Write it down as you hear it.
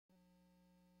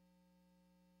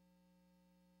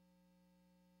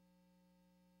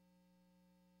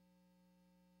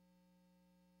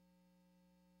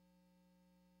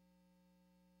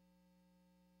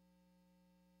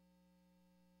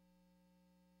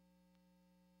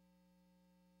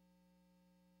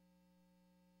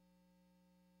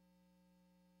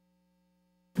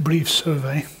brief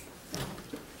survey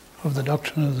of the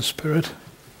doctrine of the Spirit.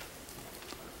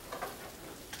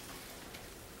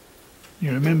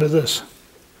 You remember this.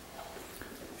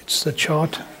 It's the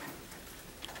chart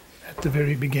at the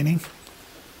very beginning.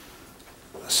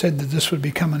 I said that this would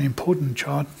become an important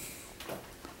chart.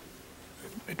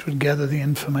 It would gather the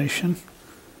information.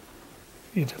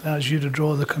 It allows you to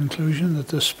draw the conclusion that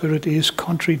the Spirit is,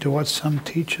 contrary to what some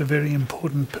teach, a very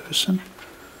important person,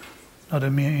 not a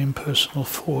mere impersonal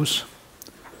force.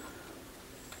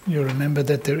 You remember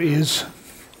that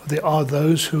there are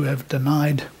those who have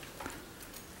denied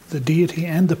the deity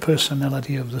and the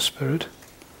personality of the Spirit.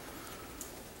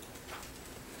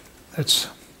 That's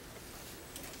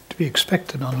to be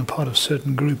expected on the part of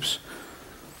certain groups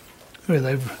where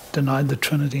they've denied the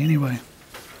Trinity anyway.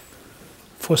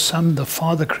 For some, the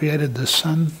Father created the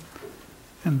Son,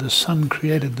 and the Son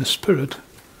created the Spirit,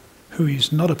 who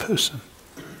is not a person,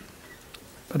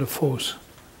 but a force.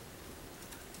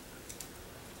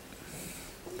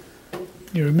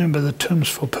 You remember the terms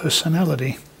for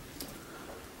personality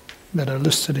that are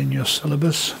listed in your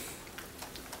syllabus: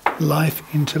 life,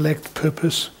 intellect,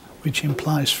 purpose, which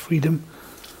implies freedom,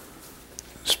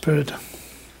 spirit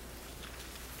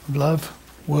of love,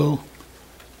 will,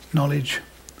 knowledge.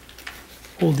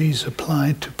 All these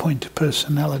apply to point to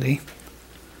personality,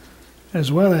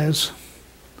 as well as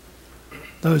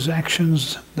those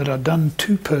actions that are done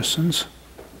to persons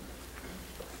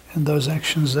and those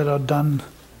actions that are done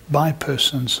by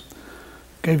persons.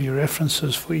 Gave you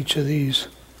references for each of these.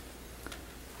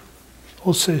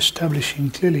 Also establishing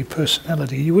clearly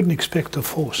personality. You wouldn't expect a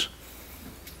force,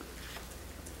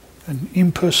 an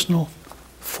impersonal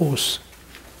force,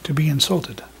 to be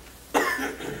insulted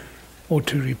or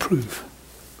to reprove.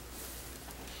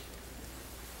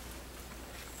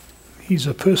 He's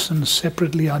a person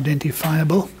separately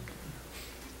identifiable.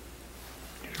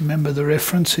 You remember the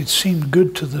reference, it seemed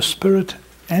good to the Spirit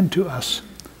and to us.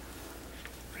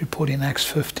 Report in Acts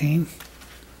 15.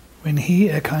 When he,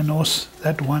 Ekainos,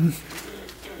 that one,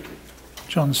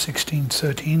 John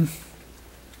 16:13,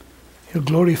 he'll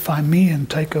glorify me and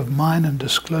take of mine and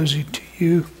disclose it to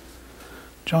you.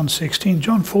 John 16,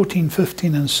 John 14,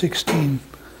 15 and 16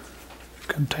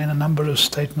 contain a number of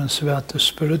statements about the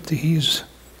Spirit. He's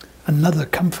another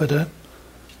comforter,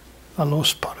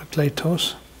 alos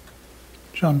parakletos.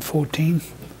 John 14,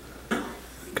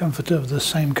 comforter of the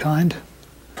same kind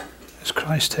as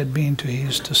Christ had been to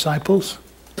his disciples.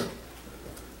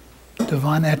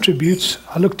 Divine attributes,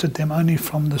 I looked at them only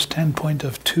from the standpoint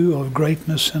of two, of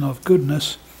greatness and of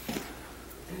goodness.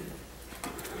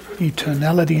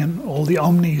 Eternality and all the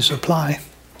omnis apply.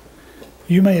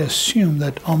 You may assume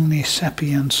that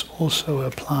omnisapience also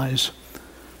applies.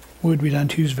 Word we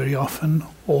don't use very often,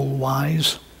 all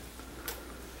wise.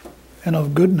 And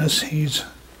of goodness, he's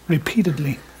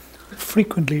repeatedly,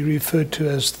 frequently referred to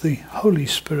as the Holy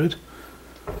Spirit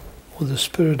or the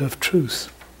Spirit of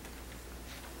truth.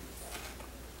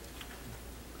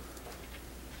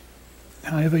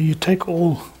 However, you take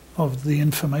all of the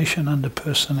information under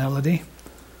personality,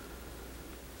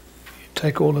 you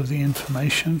take all of the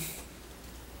information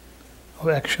of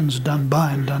actions done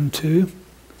by and done to,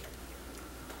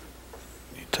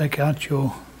 take out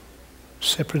your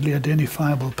separately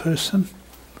identifiable person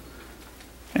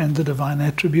and the divine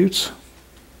attributes,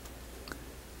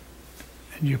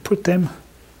 and you put them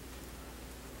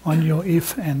on your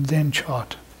if and then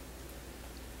chart.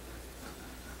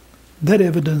 That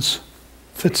evidence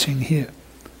fits in here,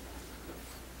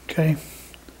 okay,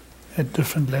 at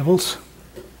different levels.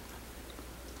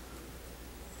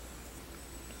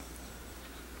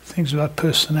 Things about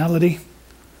personality.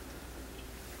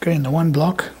 Okay, in the one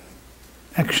block,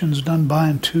 actions done by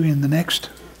and to in the next,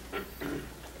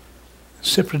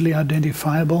 separately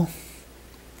identifiable,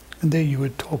 and there you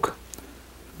would talk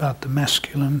about the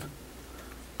masculine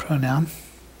pronoun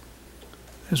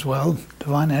as well,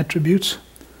 divine attributes.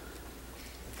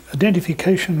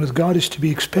 Identification with God is to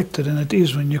be expected, and it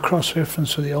is when you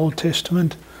cross-reference with the Old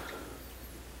Testament.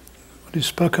 What is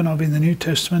spoken of in the New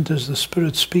Testament as the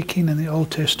Spirit speaking in the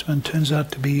Old Testament turns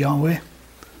out to be Yahweh.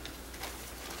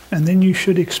 And then you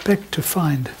should expect to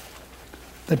find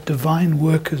that divine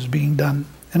work is being done.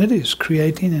 And it is,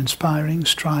 creating, inspiring,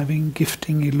 striving,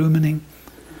 gifting, illumining.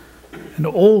 And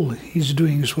all he's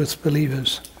doing is with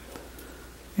believers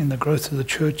in the growth of the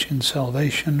church, in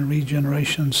salvation,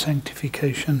 regeneration,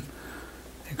 sanctification,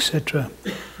 etc.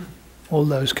 All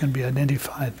those can be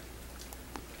identified.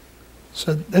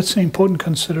 So that's an important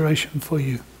consideration for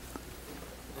you.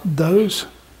 Those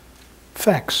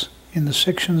facts in the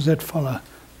sections that follow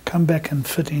come back and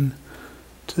fit in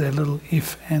to their little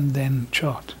if and then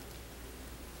chart.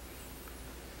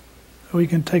 We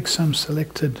can take some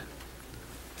selected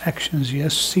actions,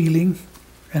 yes, sealing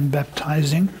and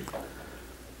baptizing.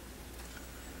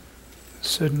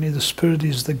 Certainly the Spirit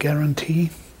is the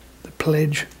guarantee, the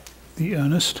pledge, the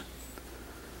earnest.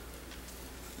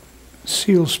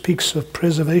 Seal speaks of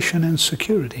preservation and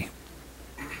security.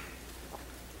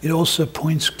 It also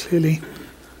points clearly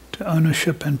to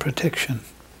ownership and protection.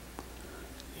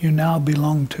 You now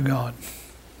belong to God,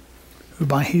 who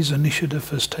by His initiative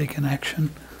has taken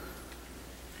action.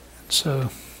 And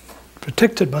so,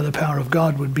 protected by the power of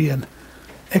God would be an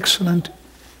excellent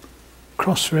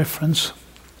cross-reference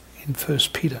in 1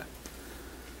 Peter.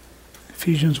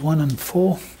 Ephesians 1 and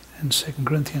 4 and 2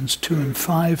 Corinthians 2 and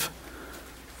 5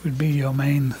 would be your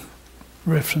main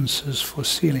references for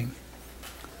sealing.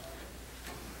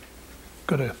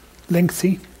 Got a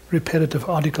lengthy, repetitive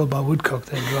article by Woodcock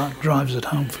that drives it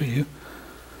home for you.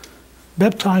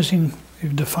 Baptizing,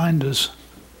 we've defined as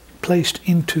placed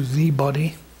into the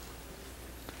body,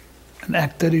 an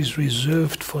act that is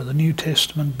reserved for the New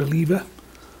Testament believer,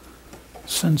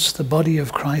 since the body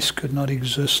of Christ could not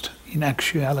exist in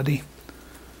actuality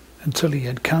until He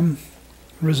had come,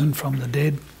 risen from the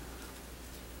dead,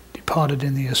 departed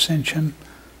in the ascension,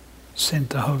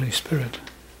 sent the Holy Spirit.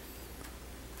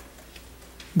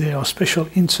 There are special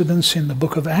incidents in the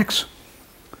book of Acts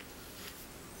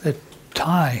that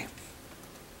tie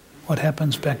what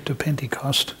happens back to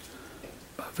Pentecost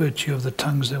by virtue of the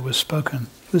tongues that were spoken.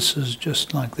 This is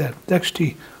just like that. It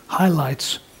actually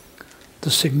highlights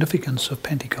the significance of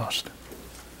Pentecost.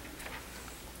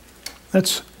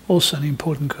 That's also an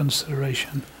important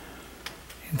consideration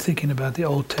in thinking about the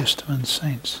Old Testament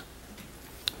saints.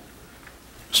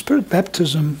 Spirit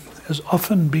baptism has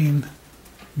often been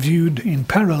viewed in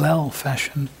parallel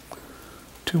fashion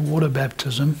to water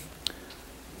baptism.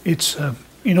 It's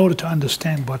in order to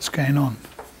understand what's going on.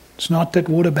 It's not that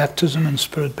water baptism and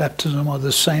Spirit baptism are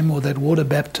the same, or that water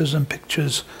baptism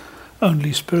pictures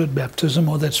only Spirit baptism,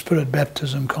 or that Spirit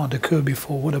baptism can't occur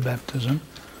before water baptism,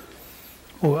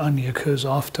 or only occurs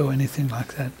after, or anything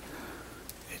like that.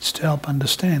 It's to help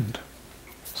understand.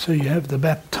 So you have the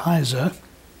baptizer,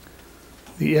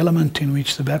 the element in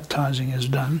which the baptizing is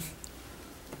done,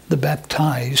 the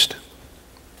baptized,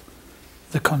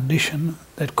 the condition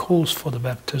that calls for the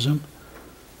baptism,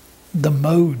 the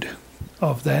mode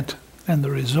of that, and the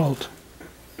result.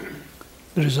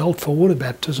 The result for water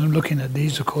baptism, looking at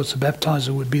these, of course, the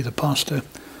baptizer would be the pastor,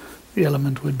 the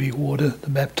element would be water, the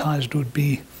baptized would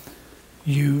be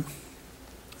you,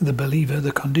 the believer.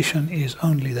 The condition is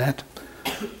only that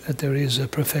there is a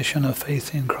profession of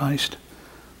faith in Christ.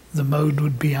 The mode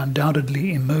would be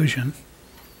undoubtedly immersion,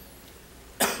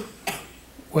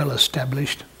 well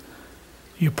established.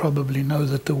 You probably know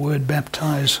that the word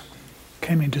baptize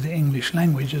came into the English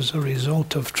language as a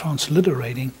result of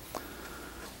transliterating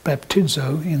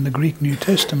baptizo in the Greek New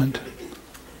Testament,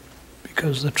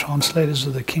 because the translators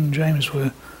of the King James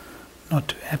were not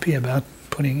too happy about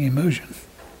putting immersion.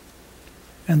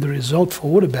 And the result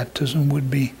for water baptism would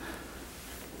be,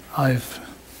 I've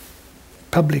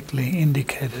publicly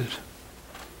indicated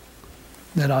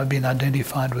that I've been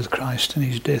identified with Christ in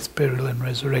His death, burial, and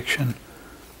resurrection,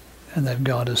 and that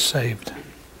God has saved.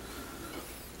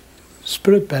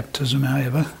 Spirit baptism,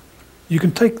 however, you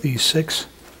can take these six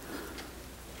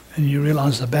and you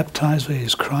realize the baptizer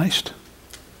is Christ.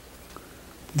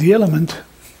 The element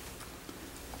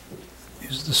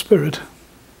is the Spirit,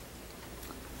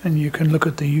 and you can look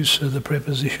at the use of the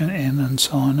preposition "in" and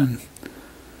so on, and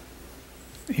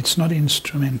it's not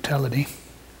instrumentality,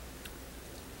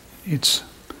 it's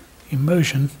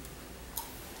immersion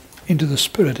into the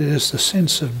Spirit. It is the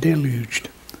sense of deluged,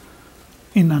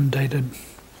 inundated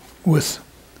with.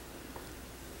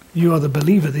 You are the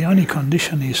believer. The only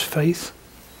condition is faith,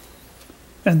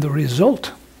 and the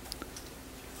result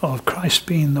of Christ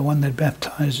being the one that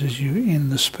baptizes you in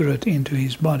the Spirit into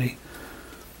His body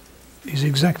is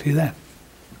exactly that,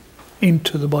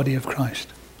 into the body of Christ.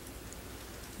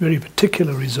 Very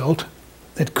particular result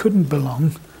that couldn't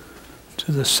belong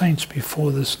to the saints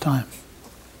before this time.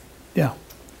 Yeah.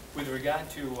 With regard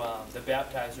to the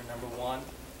baptizer, number one,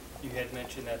 you had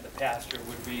mentioned that the pastor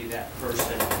would be that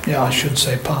person. Yeah, I should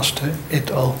say pastor, et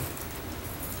al.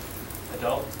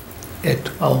 Adult?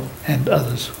 Et al. And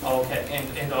others. Oh, okay,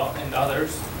 and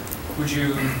others.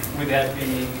 Would that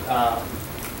be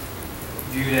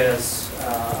viewed as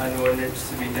an ordinance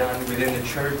to be done within the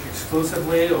church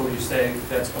exclusively, or would you say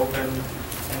that's open?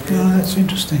 No, that's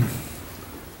interesting.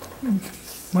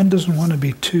 One doesn't want to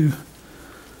be too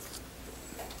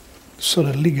sort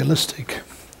of legalistic.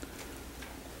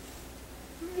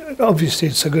 Obviously,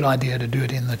 it's a good idea to do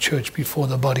it in the church before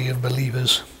the body of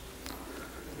believers.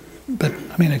 But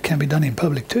I mean, it can be done in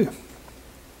public too.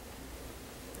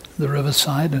 The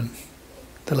riverside and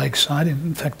the lakeside.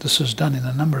 In fact, this is done in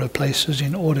a number of places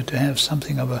in order to have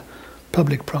something of a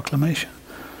public proclamation.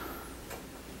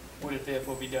 Would it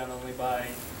therefore be done only by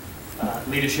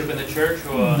leadership in the church,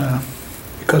 or? No,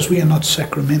 because we are not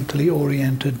sacramentally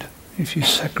oriented. If you're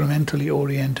sacramentally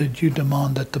oriented, you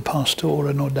demand that the pastor or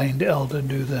an ordained elder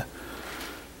do the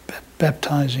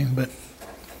baptizing. But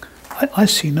I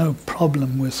see no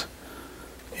problem with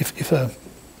if a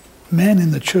man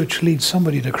in the church leads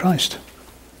somebody to Christ,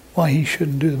 why he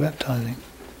shouldn't do the baptizing.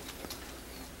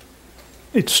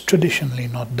 It's traditionally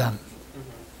not done.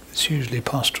 It's usually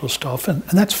pastoral staff, and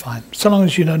that's fine, so long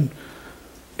as you don't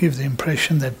give the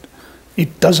impression that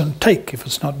it doesn't take if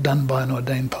it's not done by an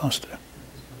ordained pastor.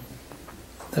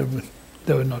 That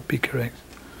would not be correct.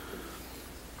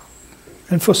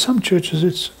 And for some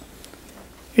churches,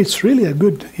 it's really a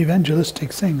good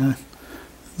evangelistic thing.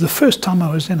 The first time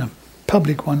I was in a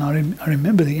public one, I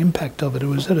remember the impact of it. It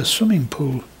was at a swimming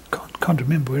pool. Can't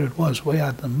remember where it was, way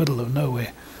out in the middle of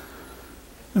nowhere.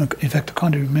 In fact, I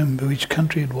can't remember which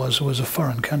country it was. It was a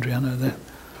foreign country, I know that.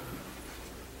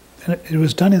 And it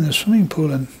was done in the swimming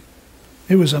pool, and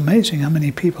it was amazing how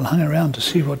many people hung around to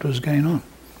see what was going on.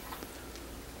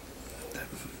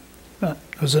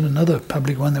 It was in another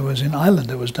public one that was in Ireland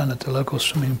that was done at the local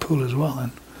swimming pool as well.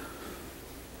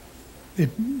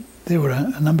 And there were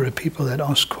a number of people that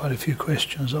asked quite a few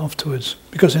questions afterwards,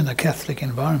 because in a Catholic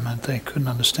environment they couldn't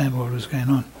understand what was going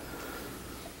on.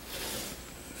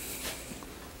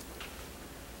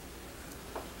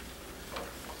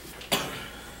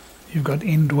 You've got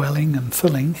indwelling and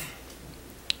filling.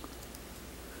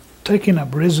 Taking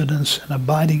up residence and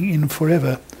abiding in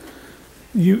forever,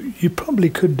 you probably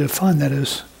could define that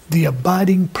as the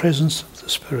abiding presence of the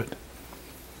Spirit.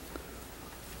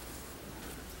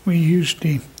 We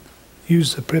usually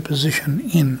use the preposition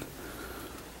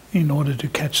in order to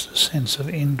catch the sense of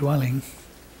indwelling.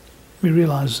 We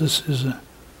realize this is a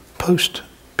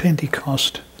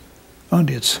post-Pentecost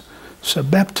only. So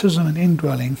baptism and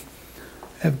indwelling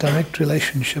have direct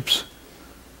relationships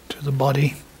to the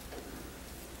body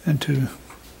and to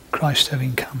Christ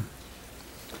having come.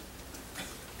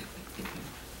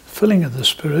 Filling of the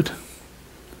Spirit,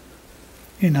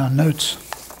 in our notes,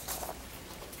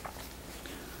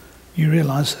 you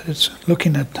realize that it's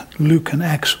looking at Luke and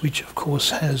Acts, which of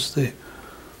course has the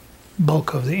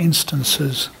bulk of the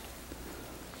instances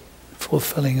for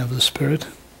filling of the Spirit.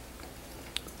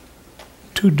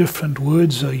 Two different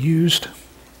words are used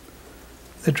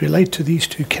that relate to these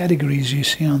two categories you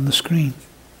see on the screen.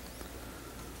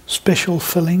 Special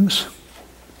fillings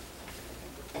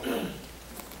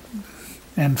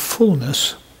and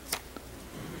fullness,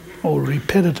 or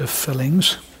repetitive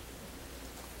fillings,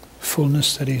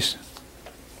 fullness that is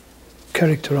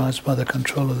characterized by the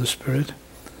control of the Spirit.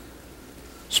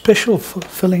 Special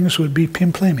fillings would be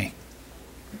pimplemi.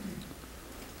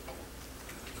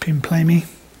 Pimplemi,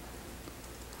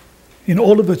 in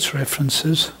all of its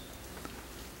references,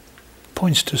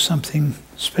 points to something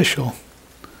special.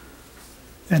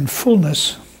 And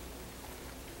fullness,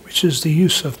 which is the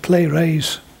use of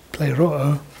plerēs,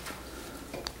 pleroo,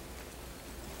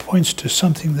 points to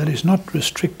something that is not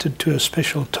restricted to a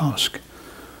special task.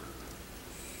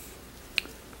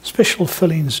 Special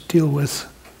fillings deal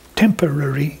with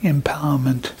temporary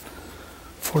empowerment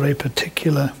for a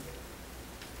particular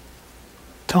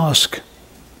task,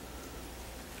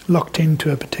 locked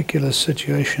into a particular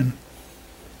situation.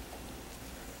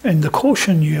 And the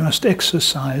caution you must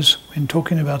exercise when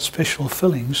talking about special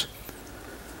fillings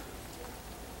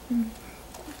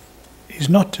is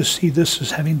not to see this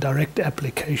as having direct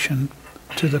application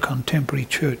to the contemporary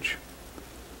church.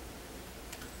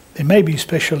 There may be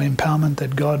special empowerment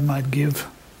that God might give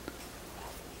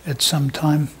at some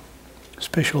time,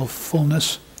 special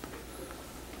fullness,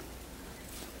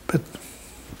 but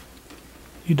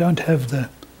you don't have the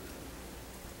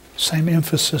same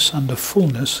emphasis under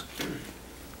fullness.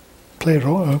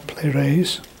 Pleroo,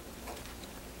 plerēs,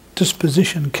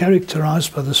 disposition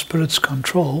characterized by the Spirit's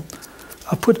control,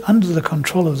 are put under the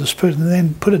control of the Spirit and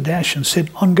then put a dash and said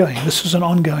ongoing. This is an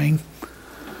ongoing.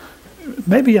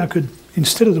 Maybe I could,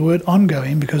 instead of the word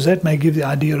ongoing, because that may give the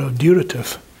idea of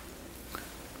durative,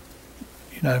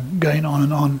 going on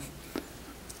and on.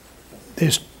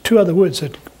 There's two other words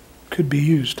that could be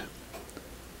used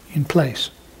in place.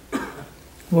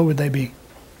 What would they be?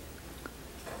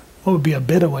 What would be a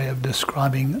better way of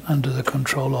describing under the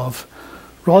control of?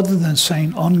 Rather than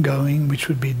saying ongoing, which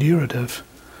would be durative,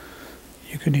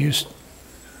 you could use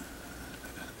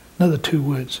another two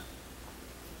words.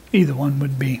 Either one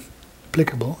would be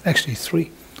applicable, actually three.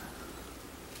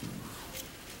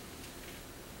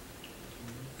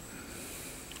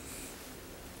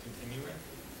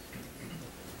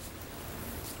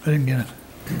 I didn't get it.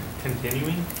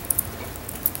 Continuing?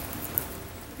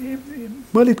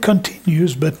 Well, it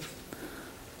continues, but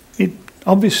it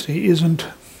obviously isn't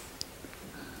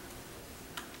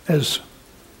as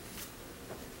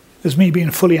me being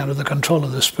fully under the control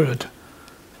of the Spirit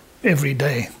every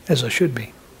day as I should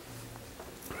be.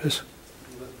 Chris?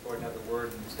 You look for another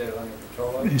word instead of under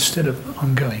control of? Instead of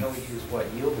ongoing. No, we use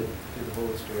what? Yielded to the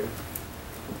Holy Spirit.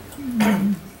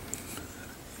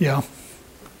 Yeah,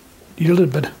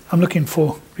 yielded, but I'm looking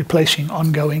for replacing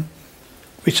ongoing,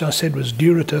 which I said was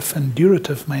durative, and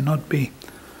durative may not be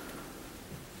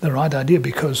the right idea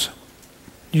because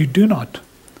you do not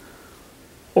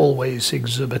always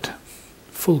exhibit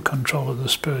full control of the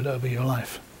Spirit over your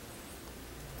life.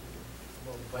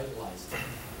 Well, vitalized.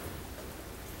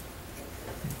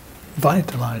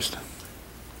 Vitalized.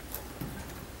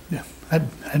 Yeah,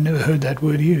 I'd never heard that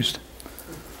word used.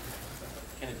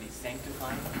 Can it be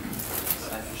sanctifying?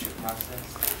 Discipleship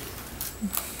process?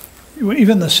 Well,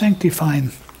 even the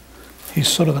sanctifying is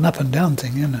sort of an up and down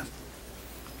thing, isn't it?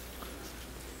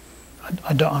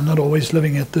 I'm not always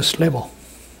living at this level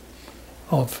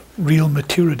of real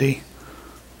maturity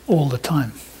all the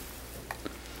time.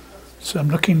 So I'm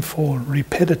looking for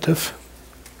repetitive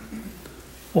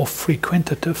or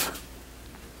frequentative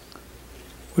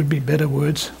would be better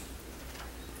words.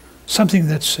 Something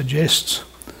that suggests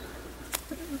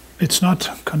it's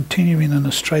not continuing in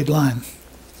a straight line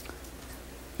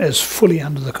as fully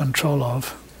under the control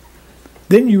of.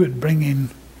 Then you would bring in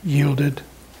yielded,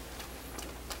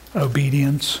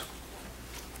 obedience,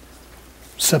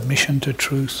 submission to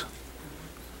truth,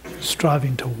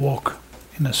 striving to walk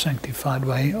in a sanctified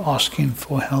way, asking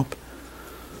for help.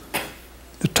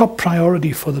 The top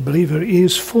priority for the believer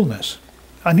is fullness.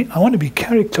 I want to be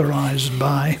characterized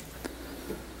by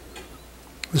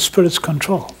the Spirit's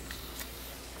control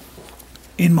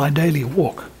in my daily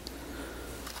walk.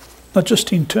 Not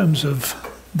just in terms of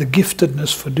the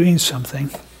giftedness for doing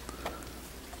something,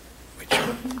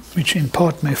 which in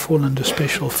part may fall under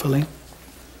special filling,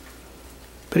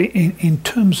 but in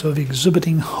terms of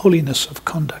exhibiting holiness of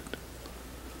conduct.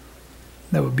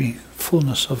 That would be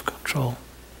fullness of control.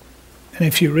 And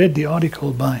if you read the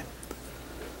article by,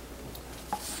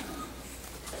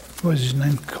 what was his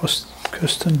name,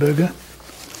 Kirstenberger,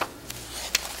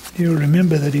 you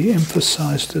remember that he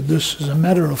emphasized that this is a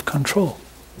matter of control.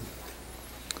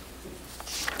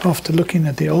 After looking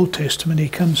at the Old Testament, he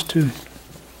comes to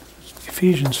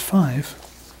Ephesians 5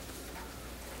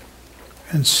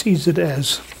 and sees it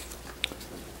as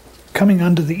coming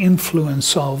under the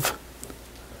influence of,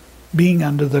 being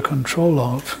under the control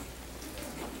of.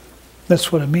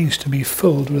 That's what it means to be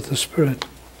filled with the Spirit.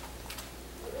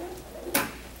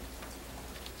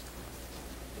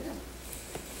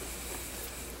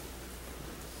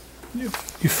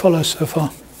 You follow so far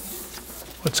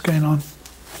what's going on?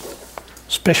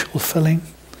 Special filling.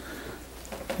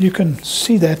 You can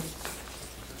see that.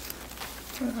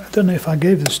 I don't know if I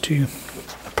gave this to you.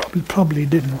 I probably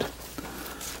didn't.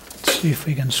 Let's see if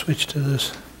we can switch to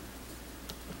this.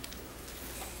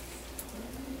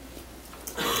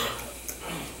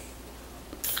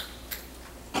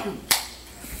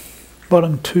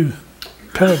 Bottom two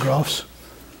paragraphs.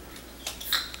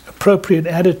 Appropriate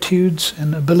attitudes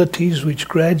and abilities which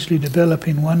gradually develop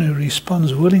in one who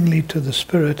responds willingly to the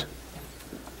Spirit.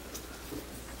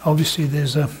 Obviously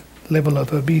there's a level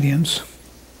of obedience.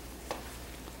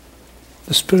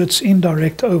 The Spirit's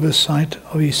indirect oversight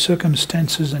of his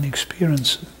circumstances and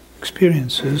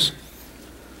experiences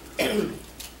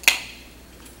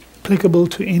applicable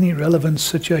to any relevant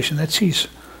situation. That's his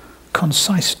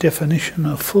concise definition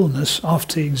of fullness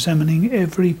after examining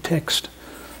every text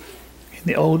in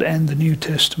the Old and the New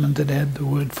Testament that had the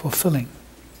word fulfilling.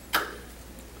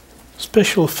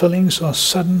 Special fillings are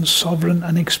sudden, sovereign,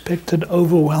 unexpected,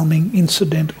 overwhelming,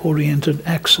 incident-oriented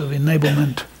acts of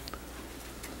enablement.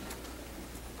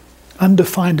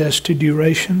 Undefined as to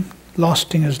duration,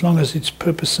 lasting as long as its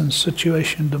purpose and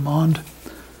situation demand,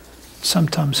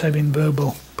 sometimes having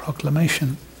verbal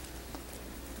proclamation.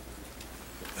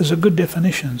 Those are good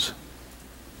definitions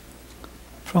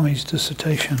from his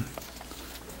dissertation.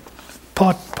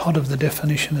 Part of the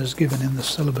definition is given in the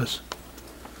syllabus.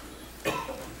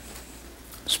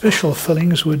 Special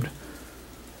fillings would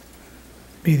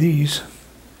be these.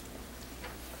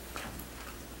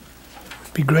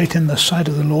 Be great in the sight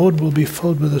of the Lord, will be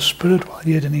filled with the Spirit while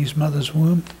yet in his mother's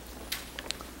womb.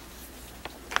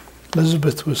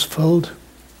 Elizabeth was filled.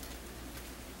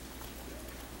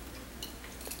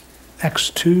 Acts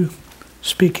 2,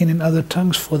 speaking in other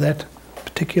tongues for that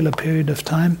particular period of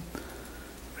time,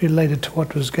 related to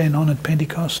what was going on at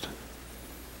Pentecost.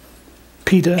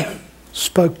 Peter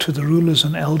spoke to the rulers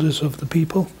and elders of the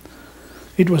people.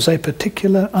 It was a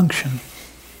particular unction,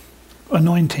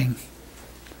 anointing,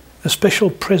 a special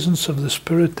presence of the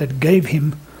Spirit that gave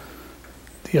him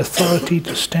the authority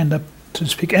to stand up to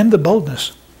speak and the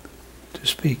boldness to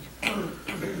speak.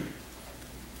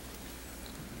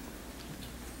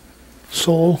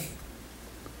 Saul,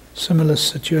 similar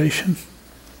situation,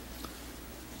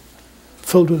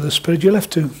 filled with the Spirit. You'll have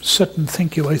to sit and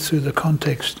think your way through the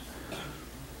context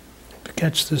to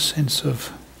catch this sense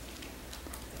of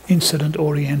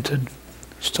incident-oriented,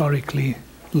 historically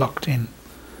locked in.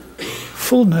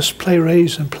 Fullness,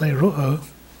 plerase and pleroo.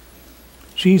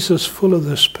 Jesus, full of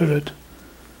the Spirit,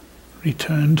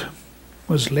 returned,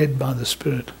 was led by the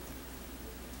Spirit.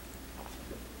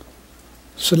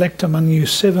 Select among you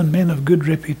 7 men of good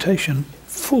reputation,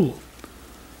 full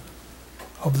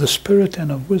of the Spirit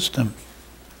and of wisdom.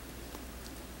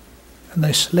 And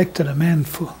they selected a man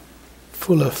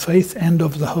full of faith and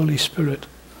of the Holy Spirit.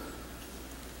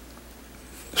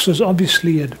 This was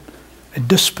obviously a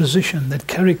disposition that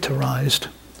characterized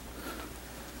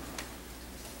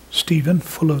Stephen,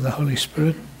 full of the Holy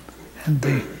Spirit, and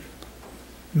the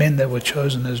men that were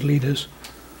chosen as leaders.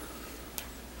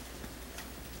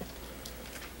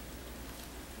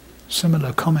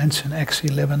 Similar comments in Acts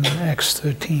 11 and Acts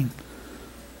 13.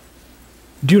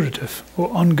 Durative, or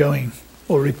ongoing,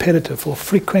 or repetitive, or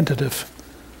frequentative.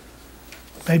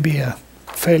 Maybe a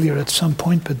failure at some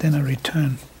point, but then a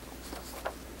return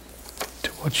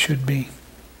to what should be.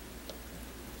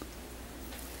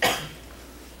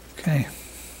 Okay.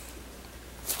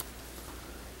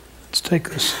 Let's take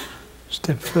this a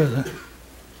step further.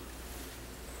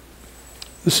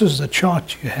 This is the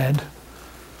chart you had.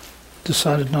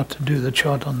 Decided not to do the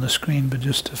chart on the screen, but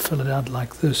just to fill it out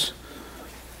like this.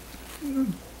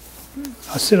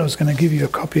 I said I was going to give you a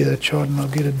copy of that chart and I'll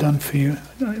get it done for you.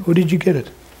 Or did you get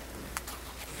it?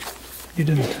 You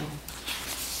didn't.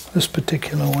 This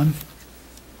particular one.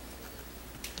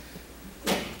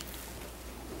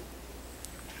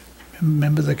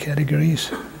 Remember the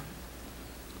categories?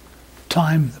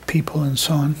 Time, the people, and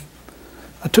so on.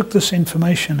 I took this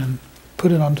information and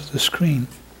put it onto the screen.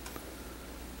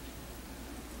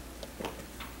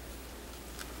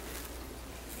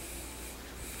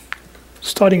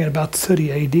 Starting at about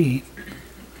 30 AD,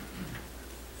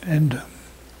 and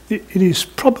it is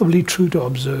probably true to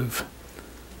observe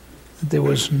that there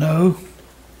was no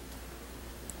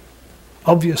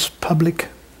obvious public,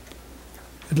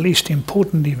 at least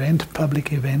important event,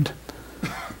 public event,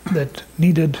 that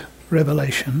needed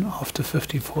revelation after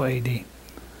 54 AD.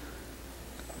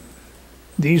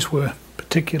 These were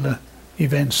particular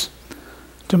events.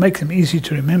 To make them easy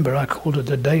to remember, I called it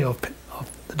the day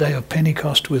of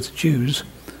Pentecost with Jews,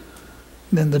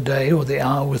 then the day or the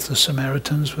hour with the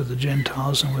Samaritans, with the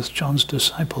Gentiles, and with John's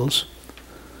disciples.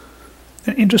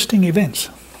 And interesting events.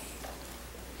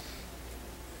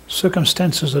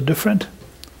 Circumstances are different.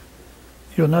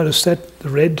 You'll notice that the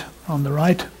red on the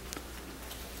right,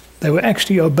 they were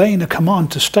actually obeying a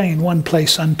command to stay in one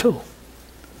place until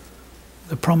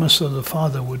the promise of the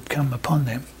Father would come upon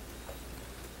them.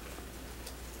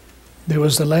 There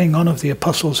was the laying on of the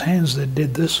apostles' hands that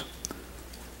did this.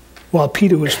 While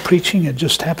Peter was preaching, it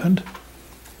just happened.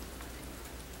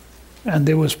 And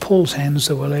there was Paul's hands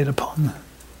that were laid upon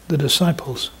the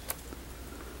disciples.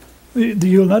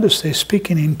 You'll notice they're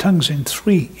speaking in tongues in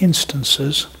 3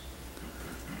 instances.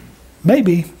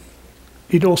 Maybe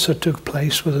it also took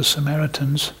place with the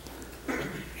Samaritans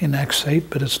in Acts 8,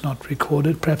 but it's not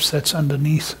recorded. Perhaps that's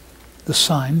underneath the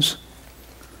signs.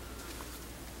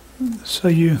 So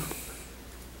you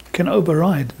can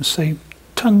override and say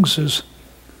tongues is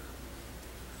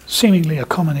seemingly a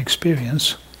common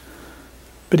experience,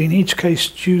 but in each case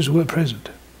Jews were present.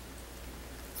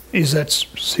 Is that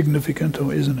significant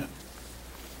or isn't it?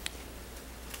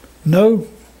 No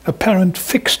apparent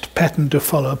fixed pattern to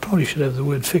follow. I probably should have the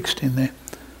word fixed in there.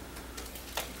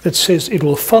 That says it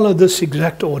will follow this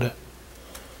exact order.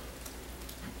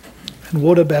 And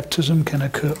water baptism can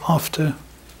occur after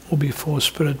or before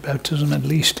Spirit baptism, at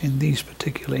least in these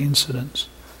particular incidents.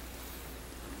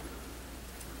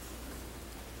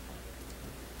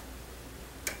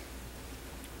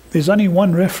 There's only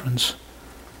one reference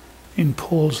in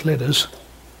Paul's letters,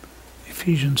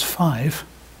 Ephesians 5.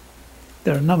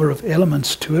 There are a number of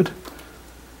elements to it.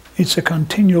 It's a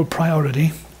continual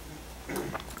priority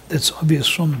that's obvious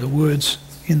from the words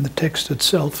in the text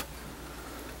itself.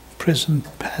 Present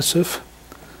passive.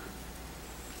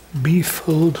 Be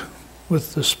filled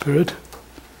with the Spirit.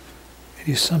 It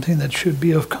is something that should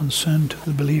be of concern to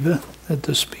the believer that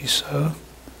this be so.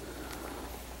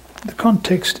 The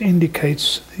context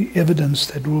indicates the evidence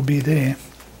that will be there.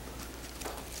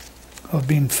 of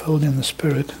being filled in the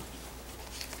Spirit.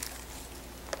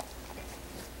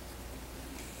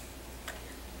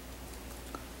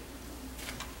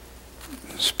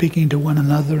 Speaking to one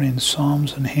another in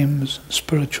psalms and hymns and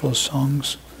spiritual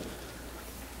songs,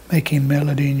 making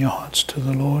melody in your hearts to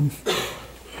the Lord,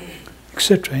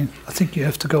 etc. I think you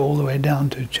have to go all the way down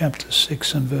to chapter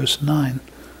 6 and verse 9.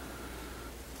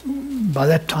 By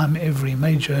that time, every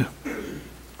major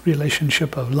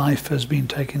relationship of life has been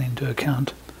taken into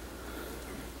account.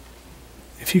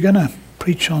 If you're going to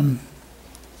preach on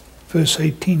verse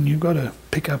 18, you've got to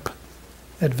pick up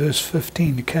at verse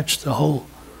 15 to catch the whole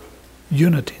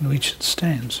unit in which it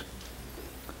stands.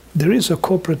 There is a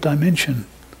corporate dimension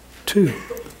to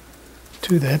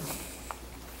that.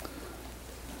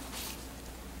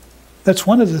 That's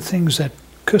one of the things that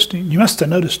Kirsten, you must have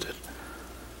noticed it.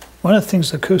 One of the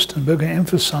things that Kirsten Berger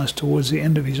emphasized towards the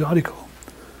end of his article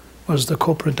was the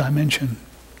corporate dimension.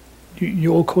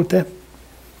 You all caught that?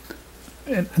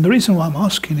 And the reason why I'm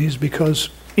asking is because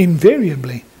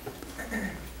invariably,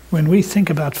 when we think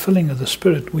about filling of the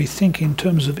Spirit, we think in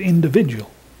terms of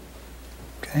individual.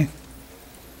 Okay?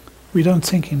 We don't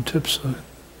think in terms of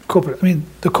corporate. I mean,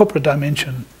 the corporate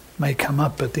dimension may come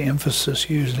up, but the emphasis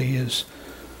usually is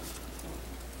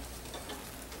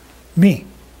me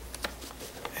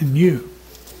and you,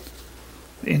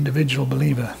 the individual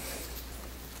believer.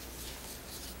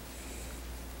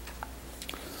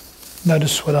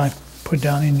 Notice what I put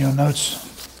down in your notes.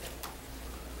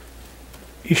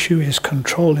 Issue is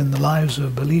control in the lives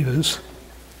of believers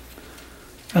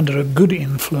under a good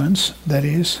influence, that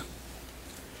is,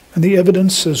 and the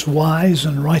evidence is wise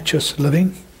and righteous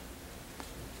living.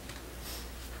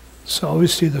 So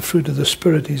obviously the fruit of the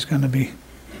Spirit is going to be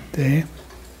there.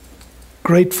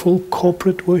 Grateful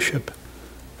corporate worship,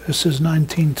 verses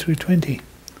 19 through 20.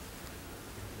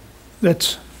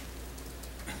 That's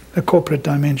a corporate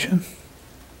dimension.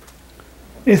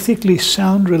 Ethically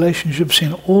sound relationships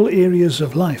in all areas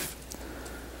of life,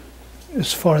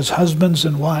 as far as husbands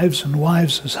and wives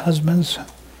as husbands,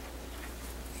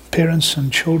 parents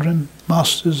and children,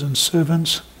 masters and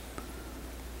servants.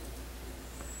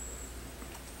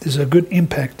 There's a good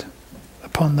impact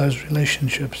upon those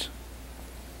relationships.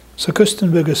 So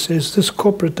Kustenberger says this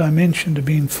corporate dimension to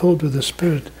being filled with the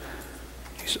Spirit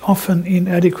is often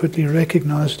inadequately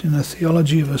recognized in a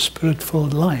theology of a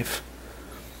Spirit-filled life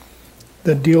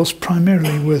that deals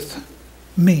primarily with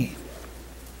me,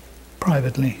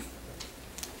 privately.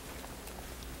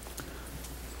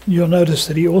 You'll notice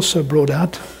that he also brought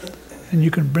out, and you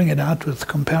can bring it out with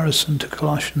comparison to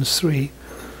Colossians 3,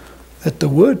 that the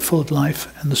Word-filled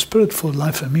life and the Spirit-filled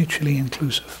life are mutually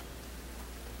inclusive,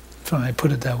 if I may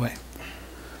put it that way.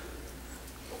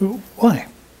 Why?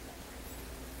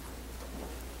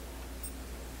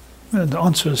 Well, the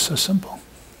answer is so simple.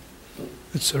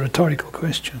 It's a rhetorical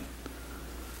question.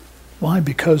 Why?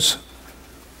 Because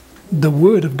the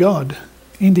Word of God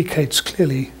indicates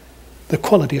clearly the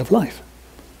quality of life.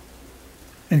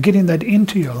 And getting that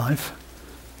into your life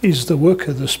is the work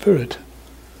of the Spirit,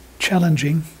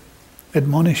 challenging,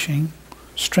 admonishing,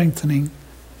 strengthening,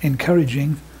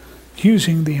 encouraging,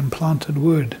 using the implanted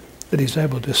Word that is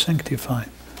able to sanctify.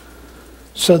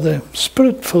 So the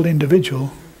Spirit-filled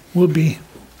individual will be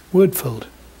Word-filled.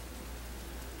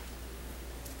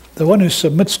 The one who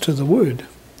submits to the Word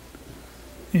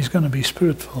is going to be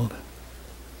Spirit-filled.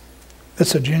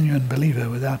 That's a genuine believer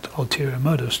without ulterior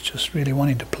motives, just really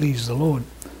wanting to please the Lord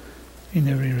in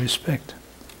every respect.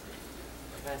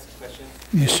 Can I ask a question?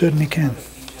 You certainly can.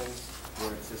 Ephesians,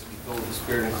 where it says be filled with the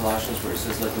Spirit, in Colossians, where it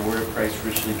says let the Word of Christ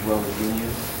richly dwell within you.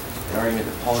 An argument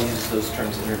that Paul uses those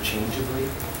terms interchangeably.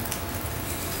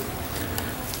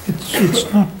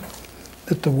 It's not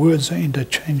that the words are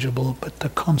interchangeable, but the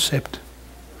concept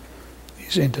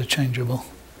is interchangeable.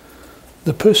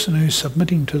 The person who's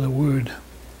submitting to the Word,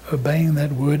 obeying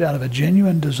that Word out of a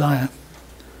genuine desire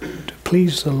to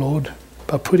please the Lord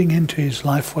by putting into his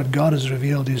life what God has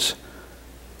revealed is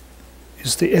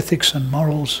the ethics and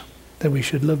morals that we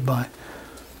should live by.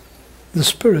 The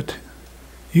Spirit,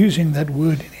 using that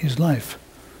Word in his life,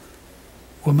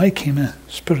 will make him a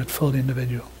Spirit-filled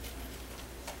individual.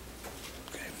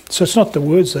 Okay. So it's not the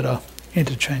words that are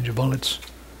interchangeable, it's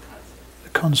the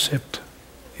concept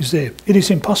is there. It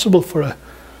is impossible for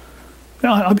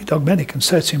I'll be dogmatic and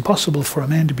say it's impossible for a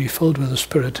man to be filled with the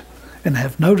Spirit and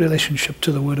have no relationship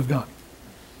to the Word of God.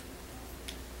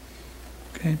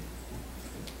 Okay?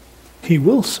 He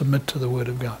will submit to the Word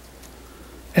of God,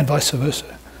 and vice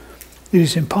versa. It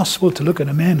is impossible to look at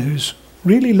a man who's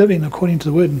really living according to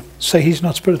the Word and say he's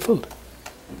not Spirit-filled.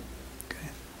 Okay.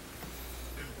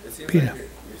 It seems Peter. like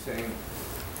you're saying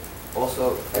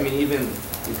also, I mean, even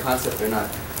in concept they're not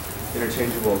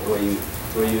interchangeable the way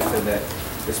you said that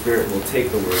the Spirit will take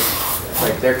the Word.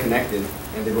 Like they're connected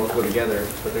and they both go together,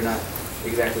 but they're not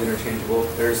exactly interchangeable.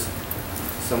 There's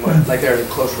somewhat, like there's a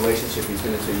close relationship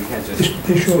between the two. You can't just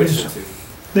switch the two.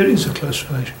 There is a close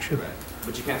relationship. Right.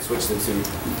 But you can't switch the two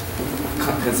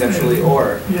conceptually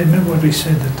or... Yeah, remember what we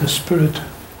said, that the Spirit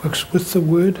works with the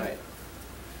Word, Right.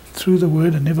 through the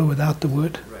Word, and never without the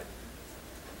Word. Right.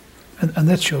 And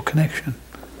that's your connection.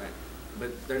 Right.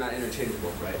 But they're not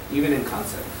interchangeable, right? Even in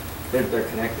concept. They're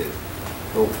connected.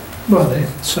 But Well, they're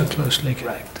so closely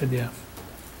connected, yeah.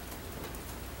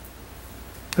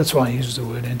 That's why I use the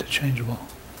word interchangeable.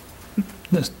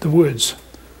 The words,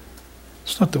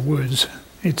 it's not the words,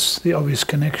 it's the obvious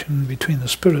connection between the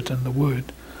Spirit and the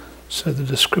Word. So the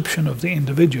description of the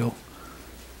individual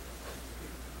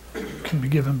can be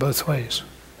given both ways.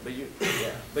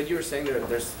 But you were saying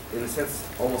there's, in a sense,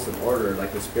 almost an order,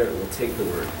 like the Spirit will take the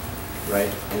Word,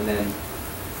 right? And then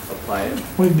apply it.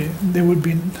 Well, there would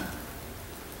be...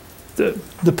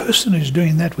 The person who's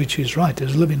doing that which is right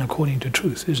is living according to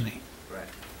truth, isn't he? Right.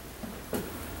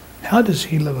 How does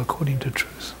he live according to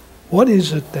truth? What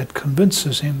is it that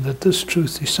convinces him that this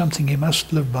truth is something he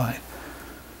must live by,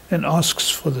 and asks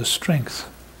for the strength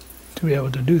to be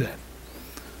able to do that?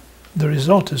 The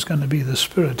result is going to be the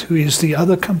Spirit, who is the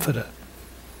other comforter,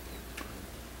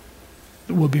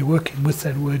 that will be working with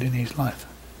that word in his life.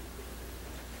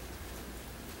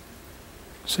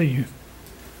 So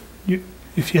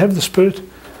if you have the Spirit, you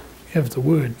have the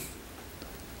Word.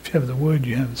 If you have the Word,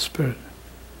 you have the Spirit.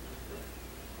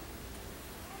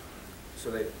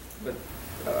 So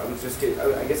I'm just getting,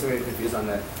 I guess I'm getting confused on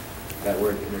that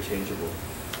word interchangeable.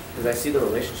 Because I see the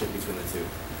relationship between the two.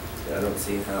 But I don't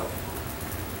see how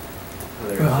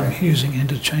they're Well, I'm using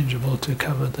interchangeable to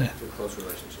cover the... a close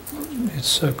relationship. It's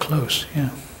so close, yeah.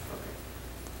 Okay.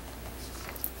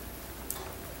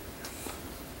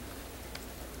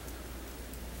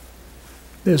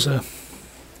 There's a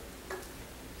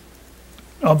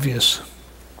obvious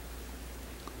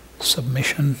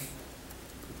submission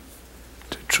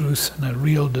to truth and a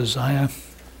real desire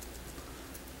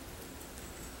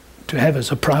to have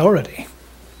as a priority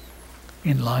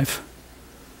in life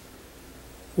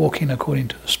walking according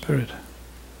to the Spirit.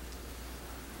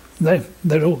 They're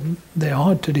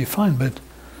hard to define, but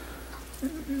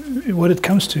what it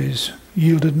comes to is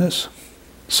yieldedness,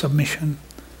 submission,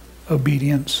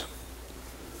 obedience,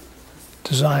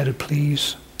 desire to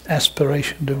please,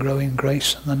 aspiration to grow in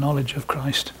grace and the knowledge of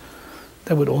Christ.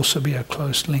 That would also be a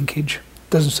close linkage.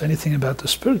 Doesn't say anything about the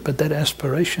Spirit, but that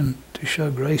aspiration to show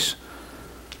grace,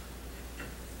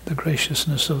 the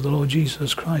graciousness of the Lord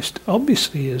Jesus Christ,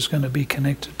 obviously is going to be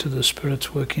connected to the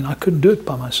Spirit's working. I couldn't do it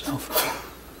by myself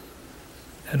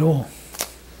at all.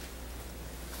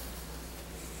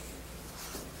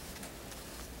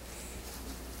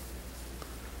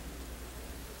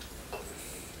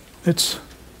 Let's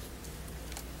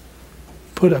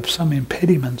put up some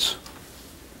impediments.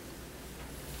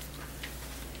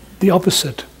 The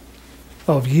opposite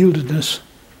of yieldedness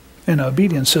and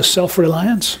obedience is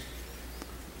self-reliance,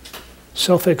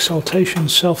 self-exaltation,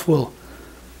 self-will.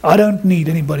 I don't need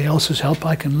anybody else's help.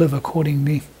 I can live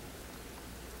accordingly.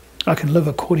 I can live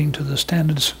according to the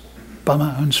standards by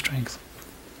my own strength.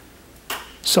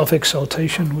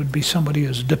 Self-exaltation would be somebody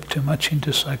who's dipped too much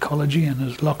into psychology and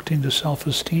is locked into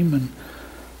self-esteem,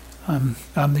 and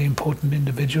I'm the important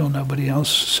individual, nobody else.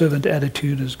 Servant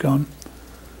attitude is gone.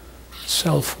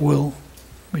 Self-will,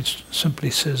 which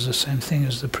simply says the same thing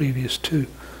as the previous two.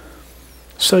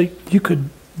 So you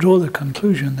could draw the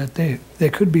conclusion that there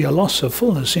could be a loss of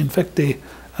fullness. In fact, there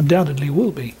undoubtedly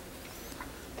will be.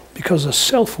 Because a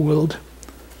self-willed,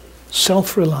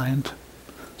 self-reliant,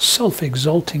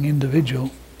 self-exalting individual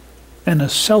and a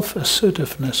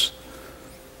self-assertiveness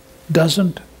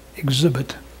doesn't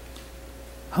exhibit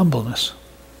humbleness.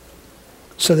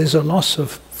 So there's a loss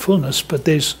of fullness, but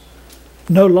there's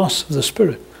no loss of the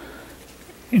Spirit.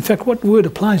 In fact, what word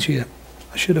applies here?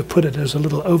 I should have put it as a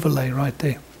little overlay right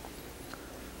there.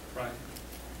 Right.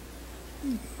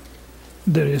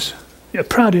 There is a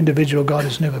proud individual God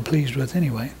is never pleased with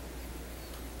anyway.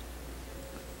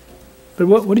 But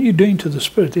what are you doing to the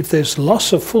Spirit? If there's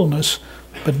loss of fullness,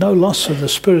 but no loss of the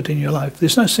Spirit in your life,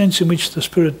 there's no sense in which the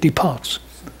Spirit departs.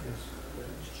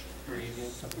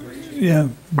 Yeah,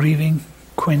 grieving,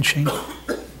 quenching,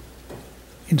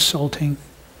 insulting,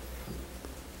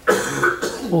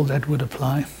 all that would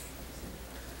apply.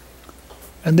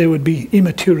 And there would be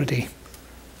immaturity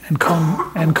and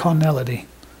carnality.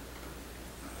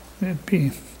 There'd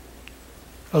be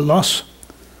a loss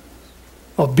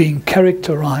of being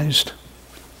characterized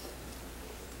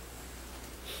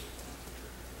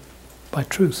by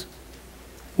truth,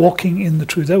 walking in the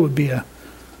truth. That would be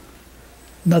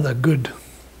another good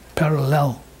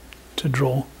parallel to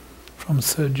draw from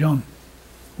 3 John,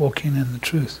 walking in the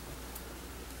truth.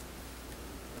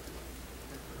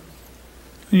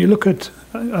 You look at,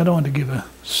 I don't want to give a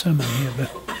sermon here,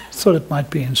 but I thought it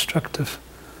might be instructive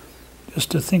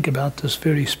just to think about this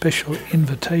very special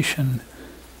invitation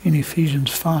in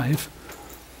Ephesians 5.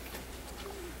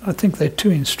 I think they're two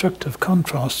instructive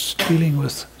contrasts dealing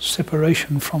with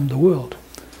separation from the world.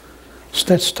 So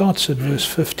that starts at verse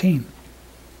 15.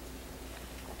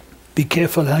 Be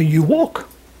careful how you walk,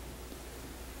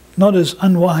 not as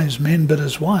unwise men, but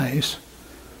as wise,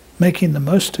 making the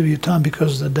most of your time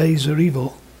because the days are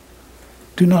evil.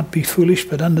 Do not be foolish,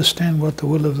 but understand what the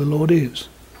will of the Lord is.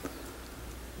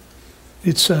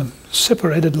 It's a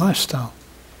separated lifestyle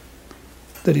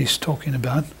that he's talking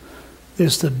about.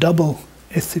 There's the double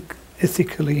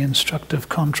ethically instructive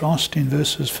contrast in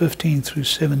verses 15 through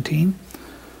 17.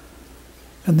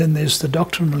 And then there's the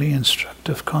doctrinally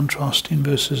instructive contrast in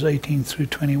verses 18 through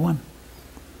 21.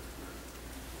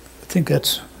 I think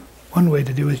that's one way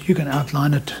to do it. You can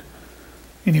outline it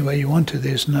any way you want to.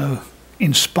 There's no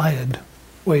inspired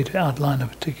way to outline a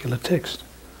particular text,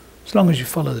 as long as you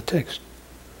follow the text.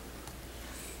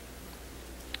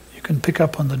 You can pick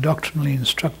up on the doctrinally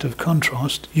instructive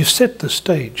contrast. You set the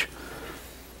stage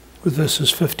with verses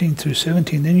 15 through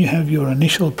 17. Then you have your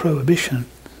initial prohibition.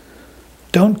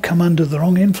 Don't come under the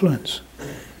wrong influence.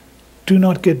 Do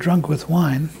not get drunk with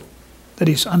wine that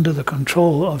is under the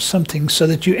control of something, so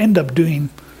that you end up doing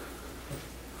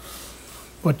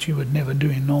what you would never do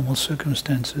in normal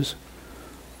circumstances.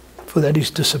 For that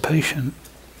is dissipation.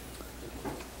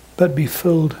 But be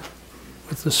filled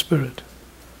with the Spirit.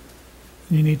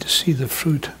 You need to see the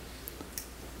fruit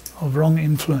of wrong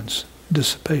influence,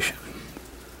 dissipation.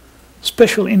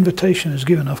 Special invitation is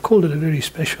given. I've called it a very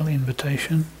special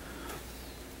invitation.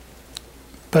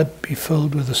 But be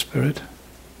filled with the Spirit.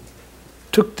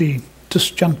 Took the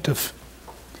disjunctive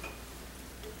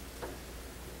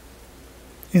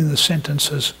in the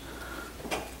sentences,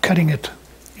 cutting it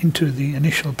into the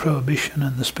initial prohibition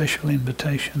and the special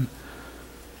invitation.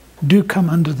 Do come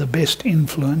under the best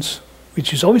influence,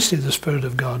 which is obviously the Spirit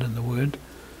of God and the Word,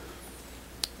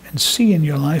 and see in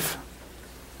your life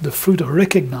the fruit, or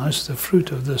recognize the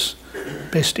fruit of this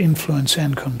best influence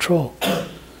and control.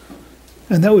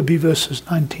 And that would be verses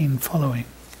 19 following.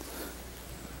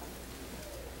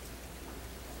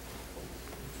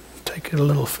 Take it a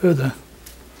little further.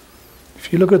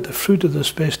 If you look at the fruit of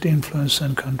this best influence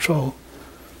and control,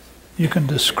 you can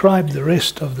describe the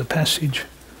rest of the passage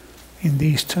in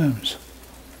these terms.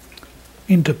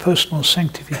 Interpersonal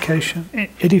sanctification,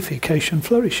 edification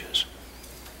flourishes.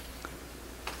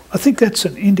 I think that's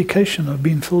an indication of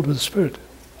being filled with the Spirit.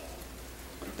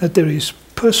 That there is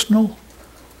personal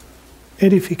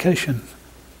edification,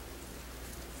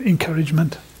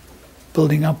 encouragement,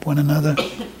 building up one another.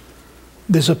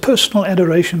 There's a personal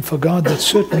adoration for God that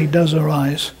certainly does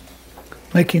arise,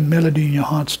 making melody in your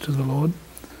hearts to the Lord.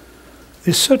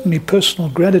 There's certainly personal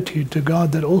gratitude to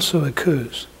God that also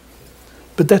occurs.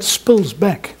 But that spills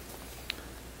back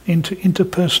into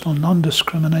interpersonal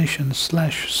non-discrimination /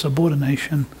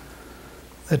 subordination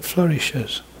that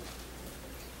flourishes.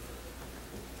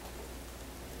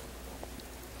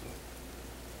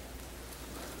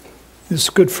 It's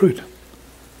good fruit.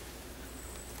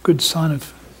 Good sign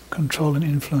of control and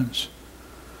influence.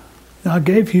 Now I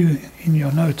gave you in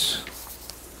your notes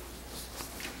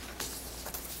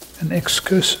an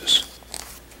excursus.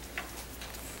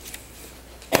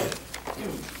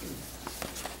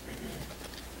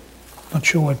 Not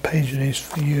sure what page it is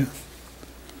for you.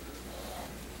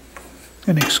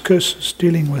 An excursus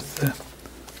dealing with the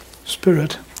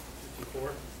Spirit.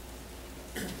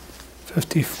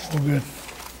 54, good.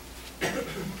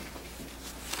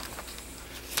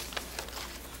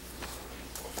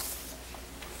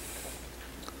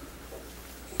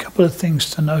 A couple of things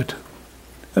to note.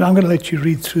 And I'm going to let you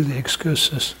read through the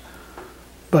excursus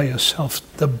by yourself.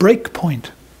 The break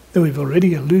point that we've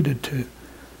already alluded to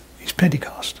is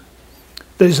Pentecost.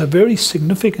 There's a very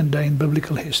significant day in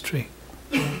biblical history.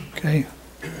 Okay?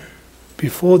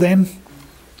 Before then,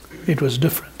 it was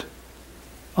different.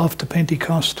 After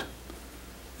Pentecost,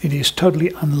 it is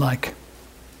totally unlike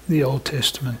the Old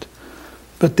Testament.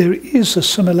 But there is a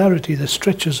similarity that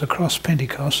stretches across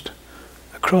Pentecost,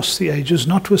 across the ages,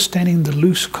 notwithstanding the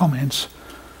loose comments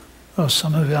of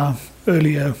some of our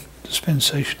earlier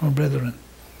dispensational brethren.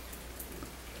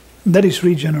 That is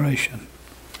regeneration.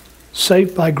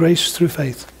 Saved by grace through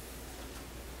faith,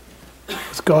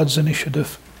 with God's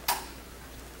initiative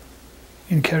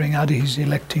in carrying out his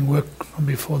electing work from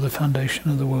before the foundation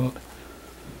of the world.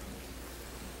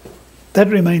 That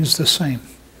remains the same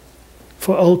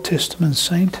for Old Testament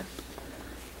saint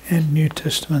and New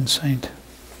Testament saint.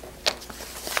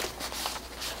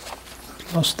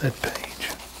 I've lost that page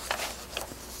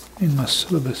in my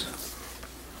syllabus.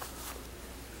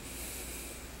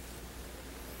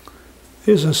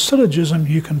 There's a syllogism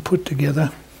you can put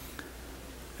together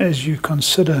as you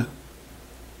consider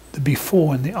the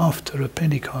before and the after of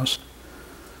Pentecost.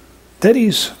 That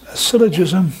is a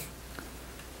syllogism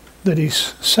that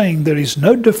is saying there is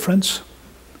no difference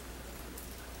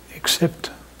except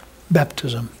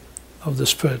baptism of the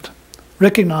Spirit.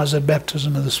 Recognize that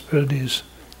baptism of the Spirit is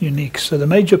unique. So the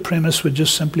major premise would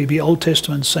just simply be Old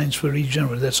Testament saints were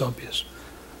regenerated. That's obvious.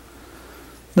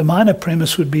 The minor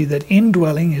premise would be that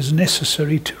indwelling is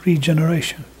necessary to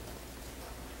regeneration.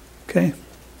 Okay?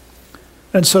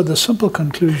 And so the simple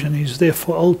conclusion is,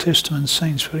 therefore, Old Testament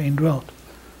saints were indwelt.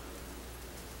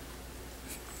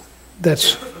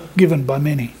 That's given by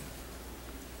many.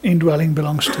 Indwelling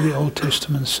belongs to the Old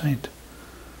Testament saint.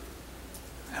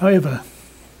 However,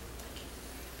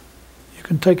 you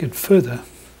can take it further.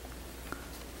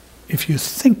 If you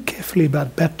think carefully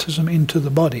about baptism into the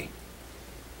body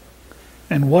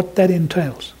and what that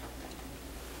entails,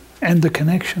 and the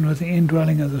connection with the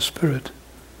indwelling of the Spirit,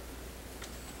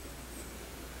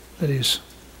 that is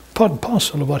part and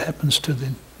parcel of what happens to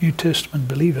the New Testament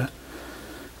believer,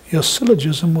 your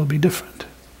syllogism will be different.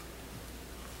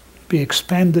 Be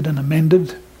expanded and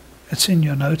amended. It's in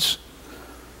your notes.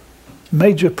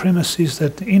 Major premise is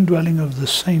that the indwelling of the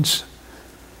saints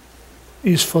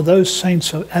is for those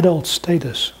saints of adult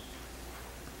status,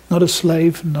 not a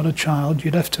slave, not a child.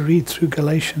 You'd have to read through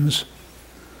Galatians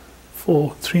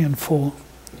 3 and 4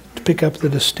 to pick up the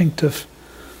distinctive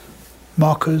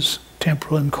markers,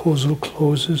 temporal and causal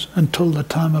clauses. Until the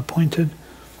time appointed,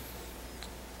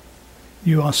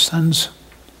 you are sons.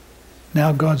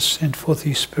 Now God sent forth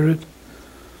His Spirit.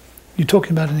 You're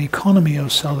talking about an economy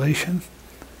of salvation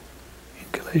in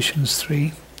Galatians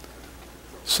 3.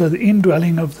 So the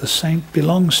indwelling of the saint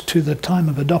belongs to the time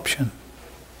of adoption,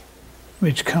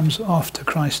 which comes after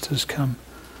Christ has come.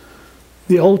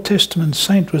 The Old Testament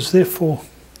saint was therefore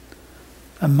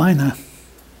a minor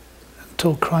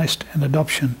until Christ and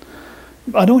adoption.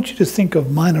 I don't want you to think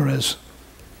of minor as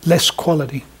less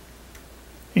quality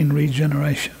in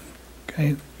regeneration.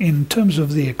 Okay? In terms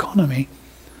of the economy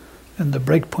and the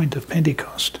breakpoint of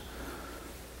Pentecost,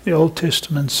 the Old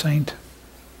Testament saint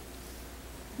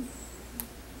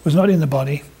was not in the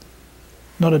body,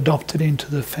 not adopted into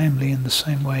the family in the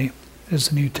same way as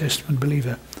the New Testament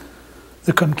believer.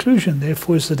 The conclusion,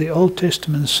 therefore, is that the Old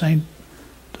Testament saint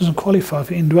doesn't qualify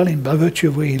for indwelling by virtue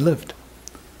of where he lived,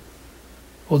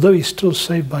 although he's still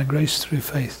saved by grace through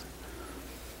faith.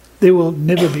 There will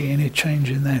never be any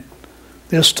change in that.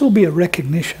 There'll still be a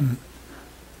recognition,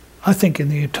 I think, in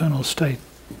the eternal state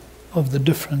of the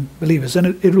different believers. And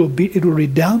it will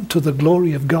redound to the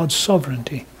glory of God's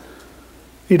sovereignty.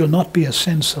 It will not be a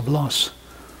sense of loss.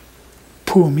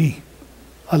 Poor me,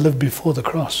 I lived before the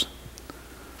cross.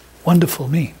 Wonderful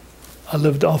me, I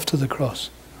lived after the cross.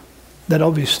 That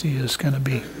obviously is going to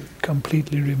be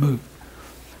completely removed.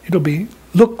 It'll be,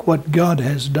 look what God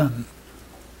has done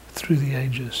through the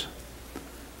ages.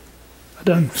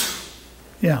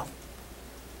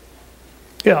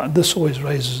 Yeah, this always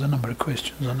raises a number of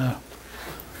questions, I know.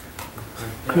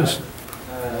 Chris?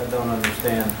 I don't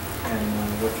understand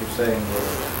what you're saying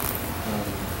there.